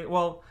say,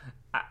 well,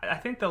 I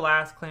think the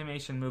last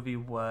claymation movie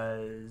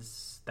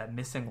was that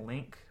Missing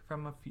Link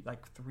from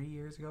 4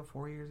 years ago. You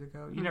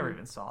mm-hmm. never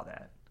even saw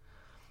that.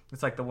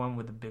 It's like the one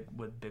with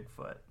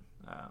Bigfoot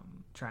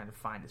trying to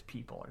find his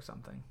people or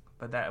something.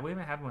 But we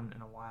haven't had one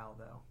in a while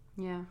though.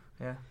 Yeah.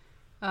 Yeah.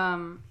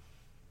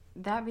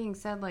 That being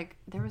said, like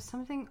there was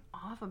something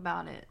off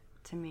about it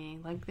to me.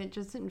 Like it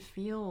just didn't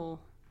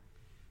feel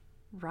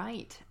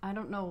right. I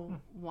don't know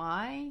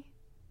why.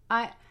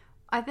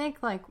 I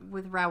think like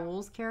with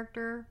Raoul's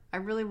character, I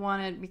really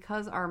wanted,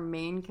 because our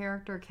main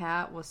character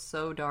Kat was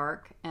so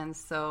dark and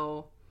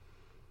so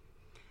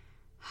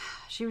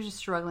she was just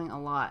struggling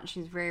a lot.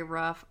 She's very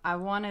rough. I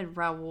wanted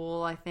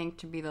Raoul, I think,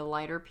 to be the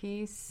lighter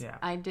piece. Yeah.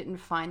 I didn't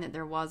find that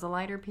there was a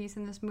lighter piece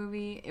in this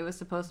movie. It was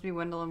supposed to be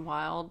Wendell and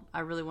Wild. I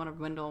really wanted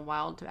Wendell and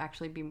Wild to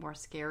actually be more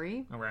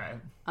scary. Right.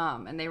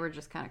 And they were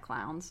just kind of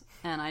clowns.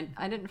 And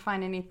I didn't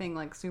find anything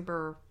like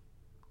super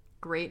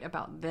great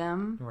about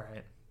them.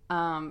 Right.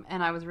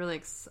 And I was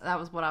really that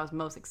was what I was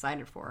most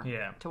excited for.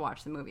 Yeah. To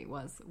watch the movie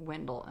was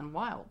Wendell and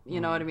Wild. You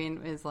know what I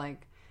mean? Is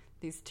like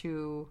these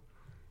two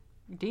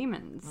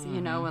demons,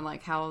 mm-hmm. And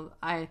like how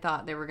I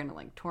thought they were gonna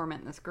like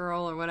torment this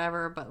girl or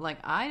whatever, but like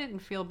I didn't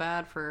feel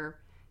bad for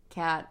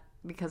Kat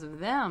because of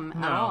them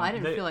at all. I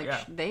didn't feel like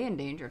they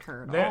endangered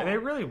her at all. They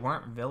really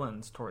weren't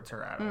villains towards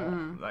her at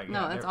all. Like,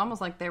 no, it's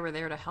almost like they were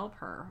there to help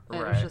her. It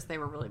right. was just they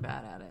were really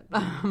bad at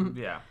it.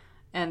 Yeah.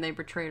 And they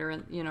betrayed her,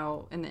 in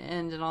the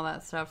end and all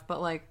that stuff.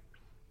 But like,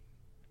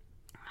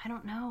 I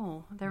don't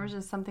know. There was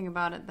just something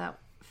about it that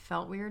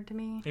felt weird to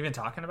me. Even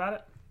talking about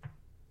it?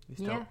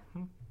 Yeah.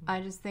 I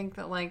just think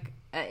that like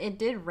it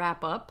did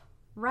wrap up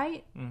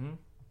right, mm-hmm.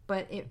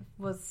 but it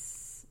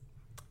was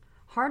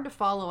hard to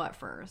follow at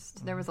first.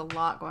 Mm-hmm. There was a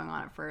lot going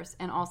on at first,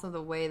 and also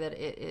the way that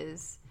it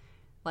is,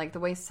 like the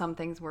way some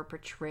things were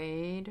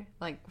portrayed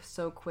like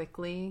so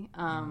quickly.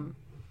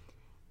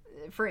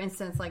 for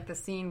instance, like the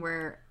scene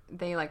where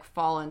they like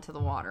fall into the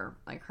water,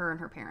 like her and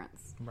her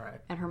parents,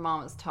 Right. and her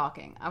mom is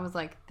talking. I was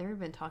like, they've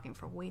been talking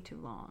for way too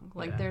long.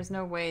 Like, Yeah. there's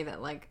no way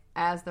that like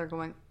as they're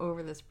going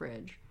over this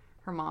bridge,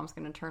 her mom's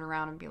gonna turn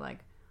around and be like,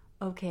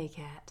 "Okay,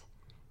 Kat,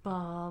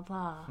 blah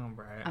blah.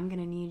 Right. I'm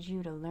gonna need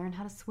you to learn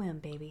how to swim,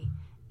 baby,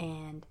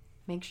 and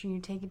make sure you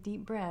take a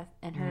deep breath."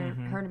 And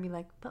her to be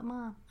like, "But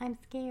Mom, I'm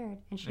scared."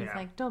 And she's Yeah.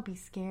 like, "Don't be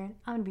scared.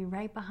 I'm gonna be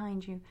right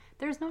behind you."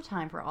 There's no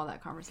time for all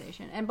that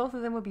conversation, and both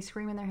of them would be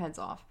screaming their heads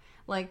off.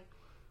 Like,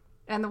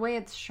 and the way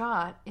it's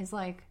shot is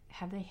like,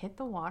 have they hit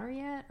the water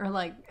yet? Or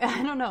like,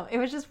 I don't know. It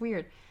was just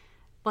weird.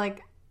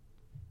 Like,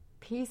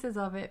 pieces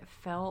of it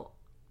felt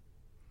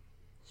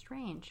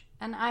strange,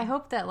 and I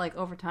hope that like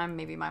over time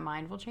maybe my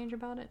mind will change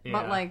about it. Yeah,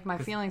 but like my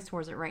feelings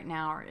towards it right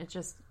now are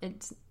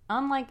it's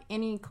unlike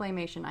any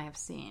claymation I have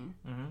seen,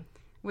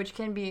 which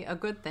can be a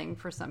good thing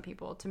for some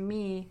people. To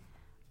me,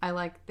 I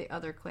like the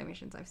other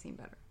claymations I've seen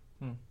better.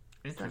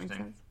 Does that make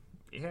sense?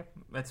 Yeah,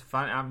 that's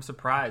fun. I'm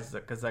surprised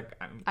because like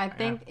I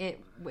think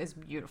it was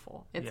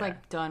beautiful. It's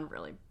like done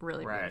really,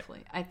 really Right.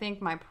 beautifully. I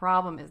think my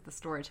problem is the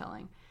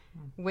storytelling,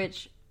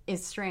 which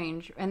is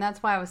strange, and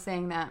that's why I was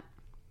saying that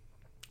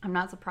I'm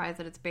not surprised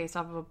that it's based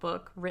off of a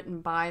book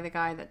written by the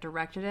guy that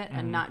directed it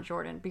and not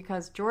Jordan,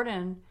 because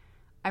Jordan,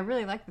 I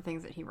really like the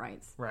things that he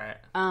writes. Right.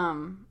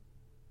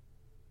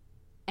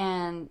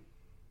 And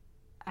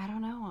I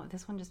don't know,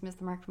 this one just missed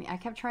the mark for me. I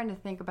kept trying to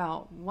think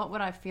about what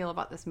would I feel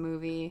about this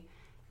movie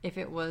if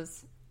it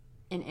was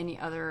in any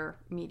other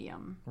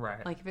medium.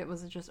 Right. Like if it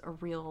was just a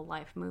real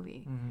life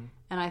movie.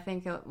 And I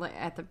think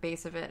at the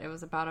base of it, it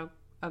was about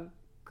a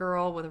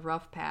girl with a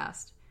rough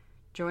past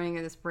joining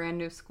this brand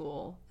new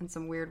school and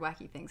some weird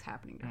wacky things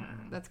happening to her.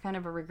 That's kind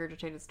of a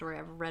regurgitated story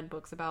I've read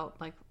books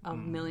about like a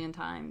million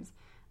times,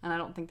 and I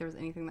don't think there was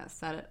anything that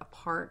set it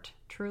apart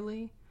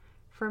truly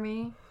for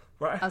me,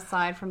 Right.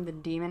 aside from the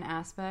demon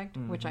aspect,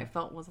 which I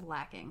felt was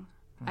lacking.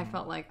 I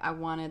felt like I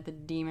wanted the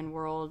demon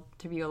world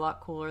to be a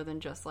lot cooler than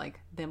just like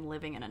them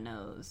living in a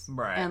nose.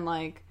 Right. And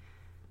like,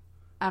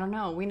 I don't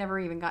know, we never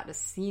even got to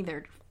see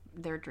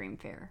their dream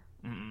fair.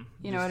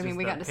 You know what I mean?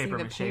 We got to see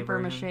the paper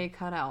mache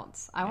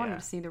cutouts. I wanted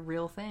to see the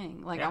real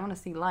thing. Like, I want to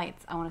see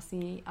lights. I want to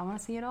see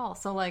it all.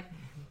 So like,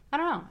 I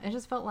don't know. It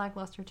just felt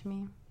lackluster to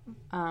me.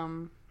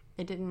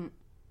 It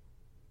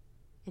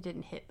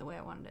didn't hit the way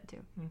I wanted it to.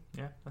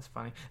 Yeah, that's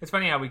funny. It's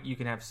funny how you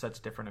can have such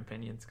different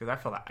opinions, because I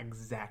feel the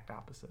exact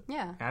opposite.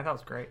 Yeah. I thought it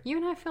was great. You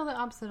and I feel the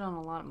opposite on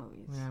a lot of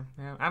movies.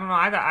 Yeah. I don't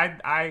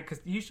know.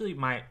 Because usually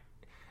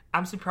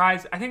I'm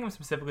surprised. I think I'm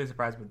specifically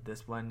surprised with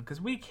this one because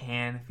we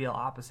can feel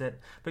opposite.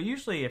 But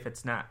usually, if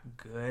it's not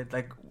good,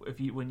 like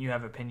when you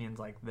have opinions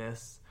like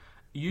this,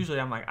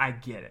 usually I'm like, I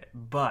get it.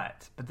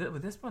 But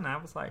with this one, I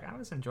was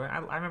enjoying.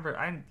 I remember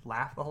I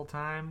laughed the whole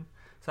time.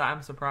 So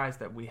I'm surprised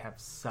that we have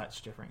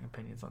such different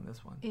opinions on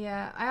this one.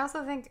 Yeah, I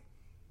also think,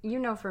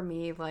 for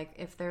me, like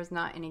if there's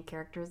not any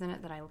characters in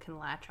it that I can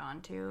latch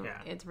on to,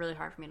 it's really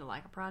hard for me to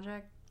like a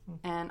project.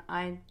 And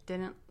I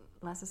didn't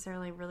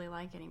necessarily really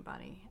like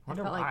anybody. I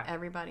felt like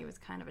everybody was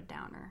kind of a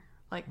downer.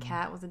 Like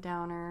Kat was a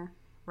downer.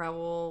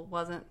 Raoul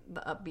wasn't the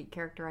upbeat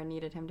character I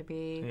needed him to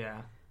be.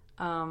 Yeah.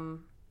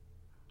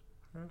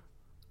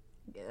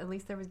 At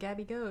least there was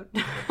Gabby Goat.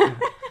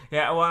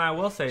 Yeah, well, I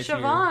will say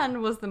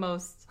Siobhan was the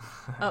most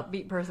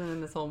upbeat person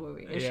in this whole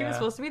movie. And she was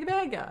supposed to be the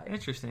bad guy.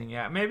 Interesting,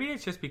 yeah. Maybe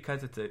it's just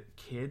because it's a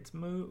kid's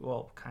movie.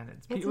 Well, kind of.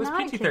 It was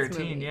not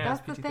PG-13, yeah.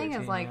 That's the thing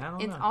is, like,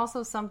 it's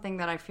also something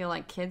that I feel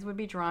like kids would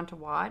be drawn to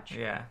watch.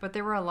 Yeah. But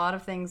there were a lot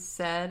of things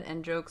said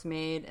and jokes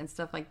made and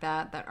stuff like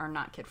that are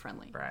not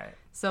kid-friendly. Right.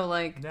 So,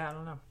 like... Yeah, I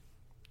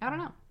don't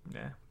know.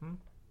 Yeah.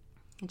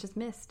 It just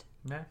missed.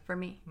 Yeah. For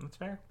me. That's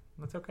fair.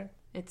 That's okay.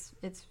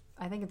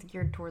 I think it's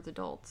geared towards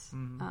adults.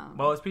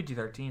 Well, it's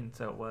PG-13,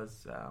 so it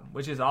was,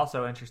 which is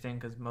also interesting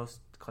because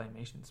most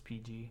claymation's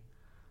PG.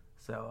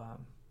 So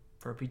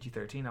for a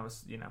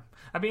PG-13,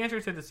 I'd be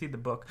interested to see the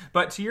book.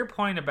 But to your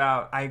point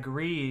about, I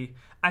agree.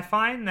 I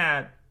find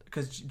that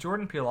because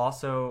Jordan Peele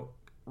also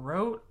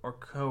wrote or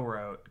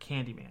co-wrote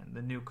Candyman,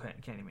 the new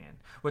Candyman,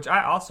 which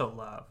I also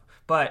love,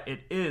 but it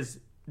is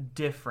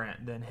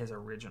different than his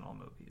original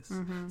movies.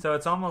 So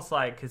it's almost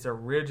like his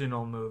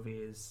original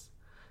movies.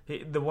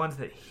 The ones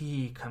that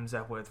he comes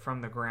up with from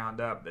the ground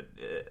up,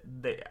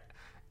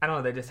 I don't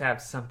know, they just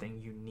have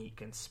something unique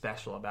and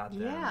special about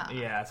them.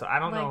 Yeah. So I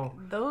don't know.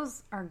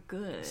 Those are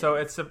good. So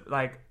it's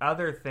like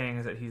other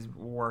things that he's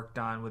worked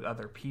on with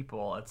other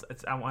people.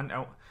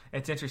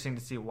 It's interesting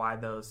to see why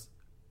those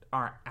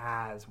aren't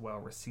as well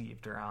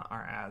received or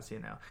aren't as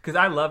because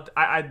I loved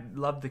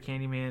the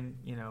Candyman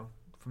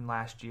from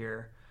last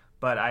year,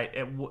 but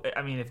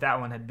if that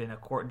one had been a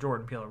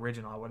Jordan Peele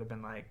original, I would have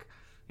been like.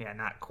 Yeah,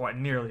 not quite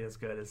nearly as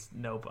good as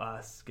Nope,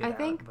 Us, Get I Out,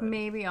 think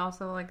maybe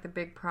also like the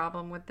big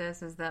problem with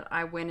this is that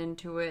I went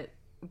into it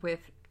with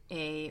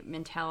a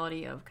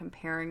mentality of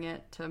comparing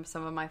it to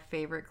some of my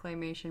favorite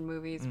claymation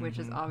movies, which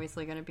is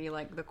obviously going to be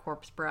like The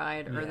Corpse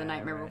Bride or The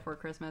Nightmare Before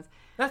Christmas.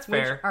 That's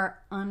fair. Which are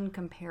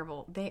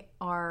uncomparable. They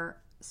are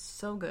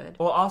so good.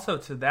 Well, also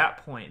to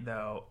that point,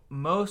 though,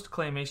 most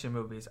claymation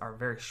movies are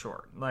very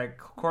short. Like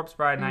Corpse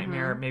Bride,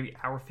 Nightmare, maybe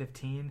hour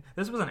 15.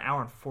 This was an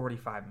hour and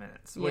 45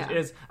 minutes, which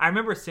is, I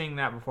remember seeing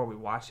that before we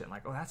watched it.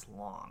 Like, oh, that's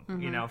long,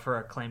 for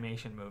a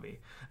claymation movie.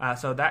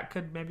 So that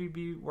could maybe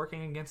be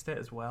working against it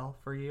as well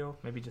for you.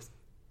 Maybe just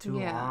too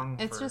long.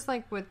 It's just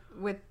like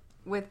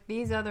with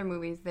these other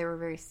movies, they were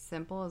very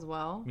simple as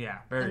well. Yeah,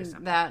 very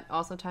simple. That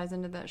also ties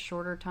into that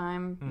shorter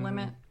time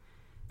limit.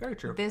 Very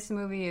true. This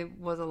movie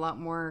was a lot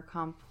more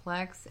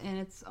complex in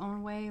its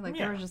own way. Like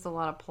there was just a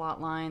lot of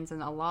plot lines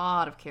and a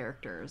lot of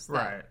characters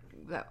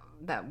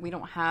that we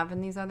don't have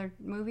in these other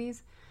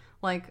movies.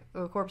 Like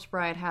The Corpse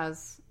Bride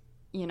has,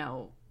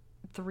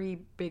 3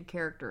 big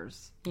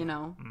characters,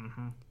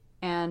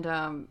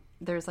 and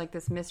there's like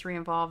this mystery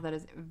involved that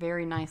is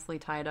very nicely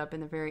tied up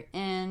in the very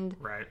end.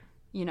 Right.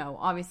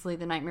 Obviously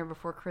The Nightmare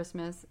Before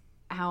Christmas.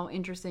 How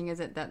interesting is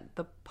it that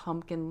the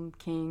Pumpkin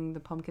King, the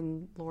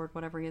Pumpkin Lord,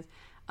 whatever he is,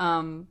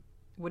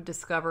 would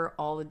discover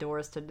all the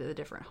doors to the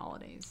different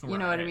holidays. You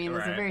know what I mean?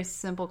 It's a very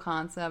simple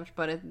concept,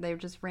 but they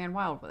just ran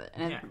wild with it.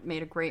 And it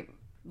made a great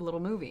little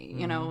movie,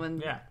 and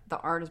the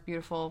art is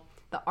beautiful.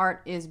 The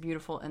art is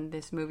beautiful in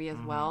this movie as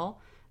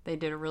well. They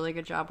did a really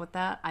good job with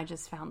that. I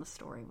just found the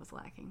story was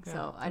lacking.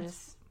 So I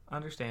just...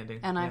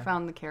 Understanding. And I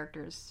found the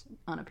characters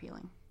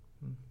unappealing.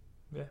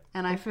 Yeah.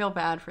 And I feel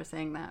bad for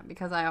saying that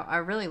because I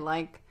really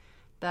like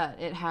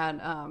that it had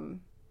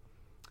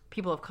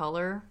people of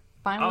color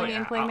finally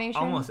in claymation.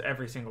 Almost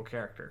every single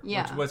character,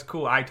 which was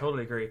cool. I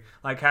totally agree.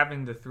 Like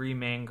having the 3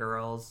 main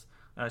girls.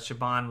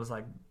 Shaban was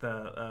like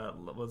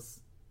was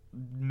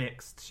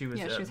mixed. She was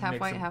half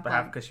white, half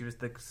black because she was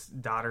the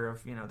daughter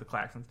of the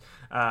Claxons.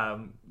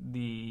 Now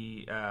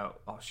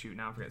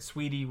I'm forgetting.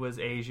 Sweetie was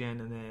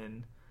Asian, and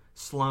then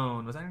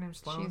Sloane, was that her name?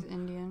 Sloane? She's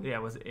Indian. Yeah,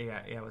 it was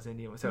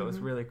Indian. So it was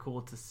really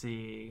cool to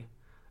see.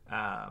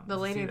 The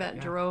lady that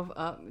drove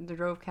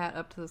Kat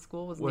up to the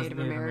school was Native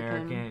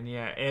American.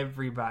 Yeah,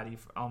 everybody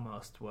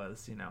almost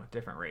was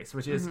different race,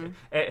 which is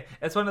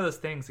it's one of those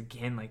things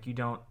again. Like you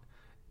don't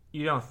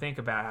think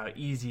about how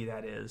easy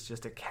that is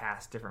just to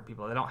cast different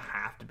people. They don't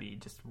have to be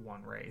just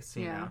one race,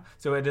 you know.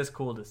 So it is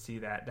cool to see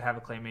that, to have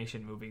a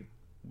claymation movie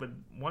with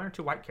 1 or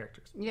 2 white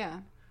characters. Yeah.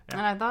 And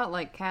I thought,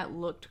 like, Kat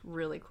looked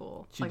really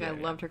cool. I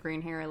loved her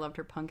green hair. I loved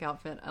her punk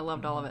outfit. I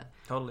loved all of it.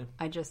 Totally.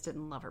 I just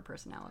didn't love her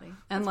personality.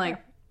 And, like,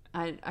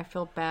 I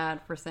feel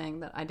bad for saying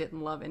that I didn't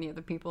love any of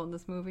the people in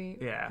this movie.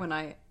 Yeah. When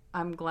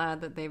I'm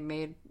glad that they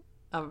made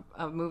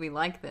a movie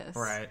like this.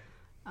 Right.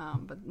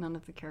 But none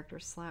of the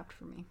characters slapped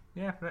for me.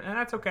 Yeah, and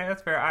that's okay.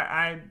 That's fair.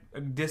 I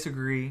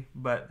disagree,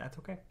 but that's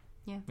okay.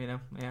 Yeah.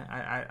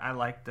 I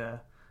liked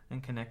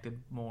and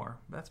connected more.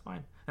 But that's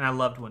fine. And I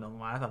loved Wendell and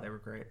Wild. I thought they were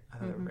great. I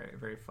thought they were very,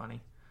 very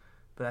funny.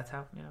 But that's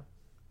how,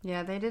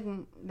 Yeah, they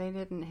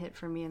didn't hit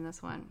for me in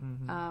this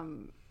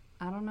one.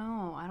 I don't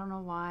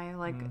know why.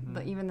 Like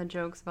even the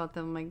jokes about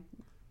them like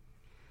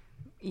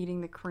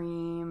eating the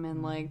cream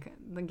and like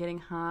the getting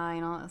high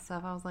and all that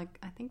stuff. I was like,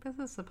 I think this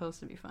is supposed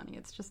to be funny.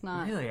 It's just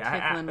not. Really,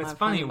 it's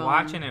funny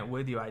watching it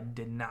with you. I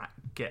did not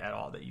get at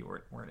all that you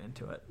weren't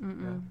into it.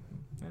 Yeah.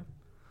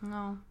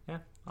 No. Yeah,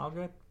 all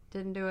good.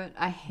 Didn't do it.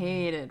 I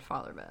hated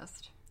Father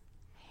Best.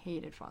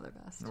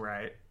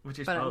 Right, which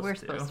you're but supposed we're to.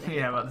 Supposed to.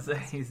 Yeah, I'm about to say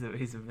he's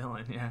a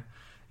villain. Yeah,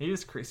 he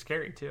was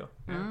scary too.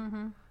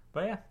 Yeah.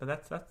 But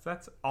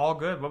that's all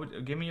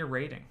good. Give me your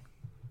rating?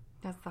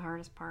 That's the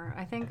hardest part.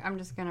 I think I'm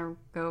just gonna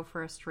go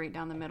for a straight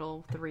down the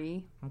middle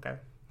 3. Okay.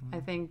 I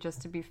think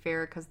just to be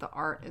fair, because the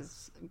art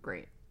is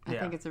great. I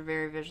think it's a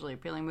very visually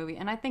appealing movie,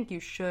 and I think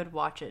you should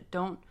watch it.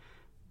 Don't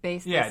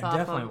base this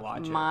off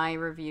of my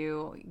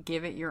review.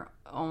 Give it your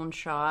own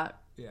shot.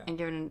 Yeah. And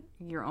give it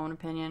your own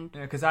opinion.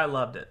 Yeah, because I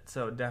loved it.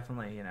 So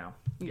definitely,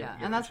 Yeah,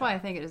 and that's why I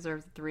think it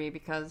deserves 3,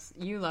 because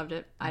you loved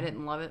it, I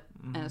didn't love it,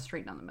 and it's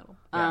straight down the middle.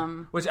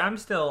 Yeah. Which I'm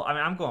still,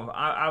 I'm going,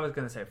 I was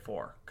going to say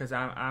 4, because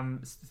I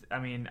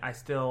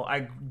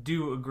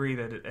do agree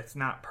that it's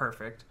not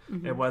perfect.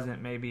 It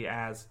wasn't maybe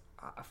as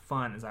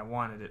fun as I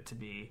wanted it to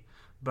be.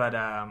 But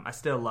I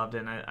still loved it,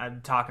 and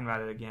I'm talking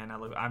about it again.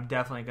 I'm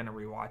definitely going to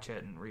rewatch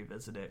it and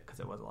revisit it, because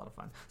it was a lot of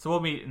fun. So we'll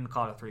meet and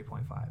call it a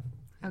 3.5.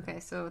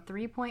 Okay, so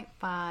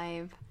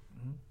 3.5.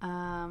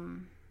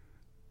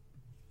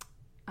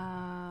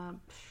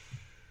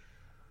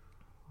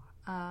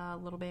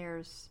 Little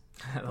bears.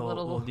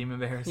 little demon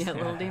bears. Yeah,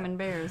 little demon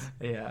bears.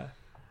 Yeah.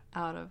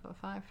 Out of a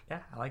 5.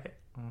 Yeah, I like it.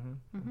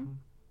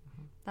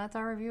 That's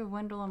our review of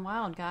Wendell and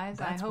Wild, guys.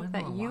 I hope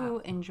that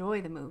you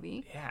enjoy the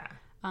movie. Yeah.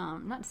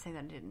 Not to say that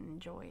I didn't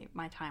enjoy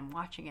my time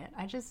watching it.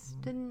 I just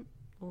didn't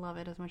love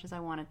it as much as I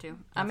wanted to.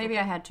 Maybe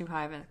I had too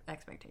high of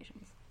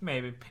expectations.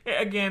 Maybe.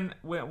 Again,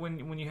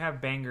 when you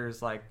have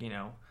bangers like,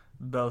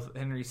 both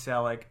Henry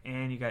Selick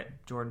and you got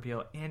Jordan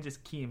Peele and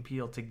just Key and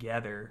Peele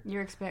together,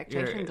 your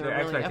expectations are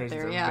really up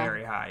there. Yeah,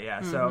 very high.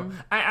 Yeah, so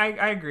I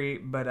agree,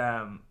 but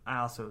I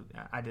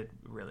did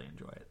really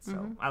enjoy it.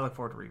 So I look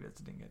forward to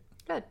revisiting it.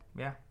 Good.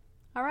 Yeah.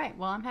 All right.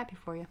 Well, I'm happy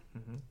for you.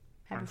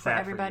 Happy for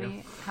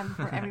everybody. Happy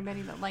for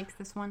everybody that likes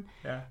this one.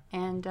 Yeah.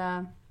 And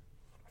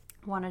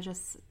want to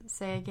just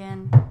say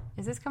again,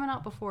 is this coming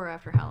out before or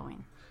after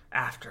Halloween?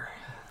 after.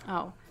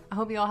 Oh, I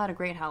hope you all had a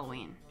great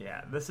Halloween.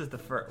 Yeah, this is the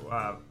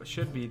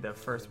should be the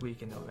first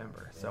week in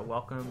November. So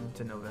welcome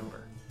to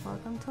November.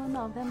 Welcome to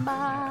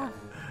November.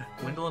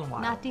 Wendell and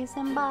Wild. Not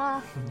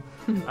December.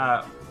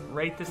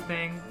 Rate this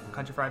thing,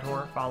 Country Fried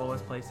Horror. Follow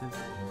us places.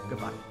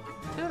 Goodbye.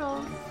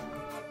 Toodles.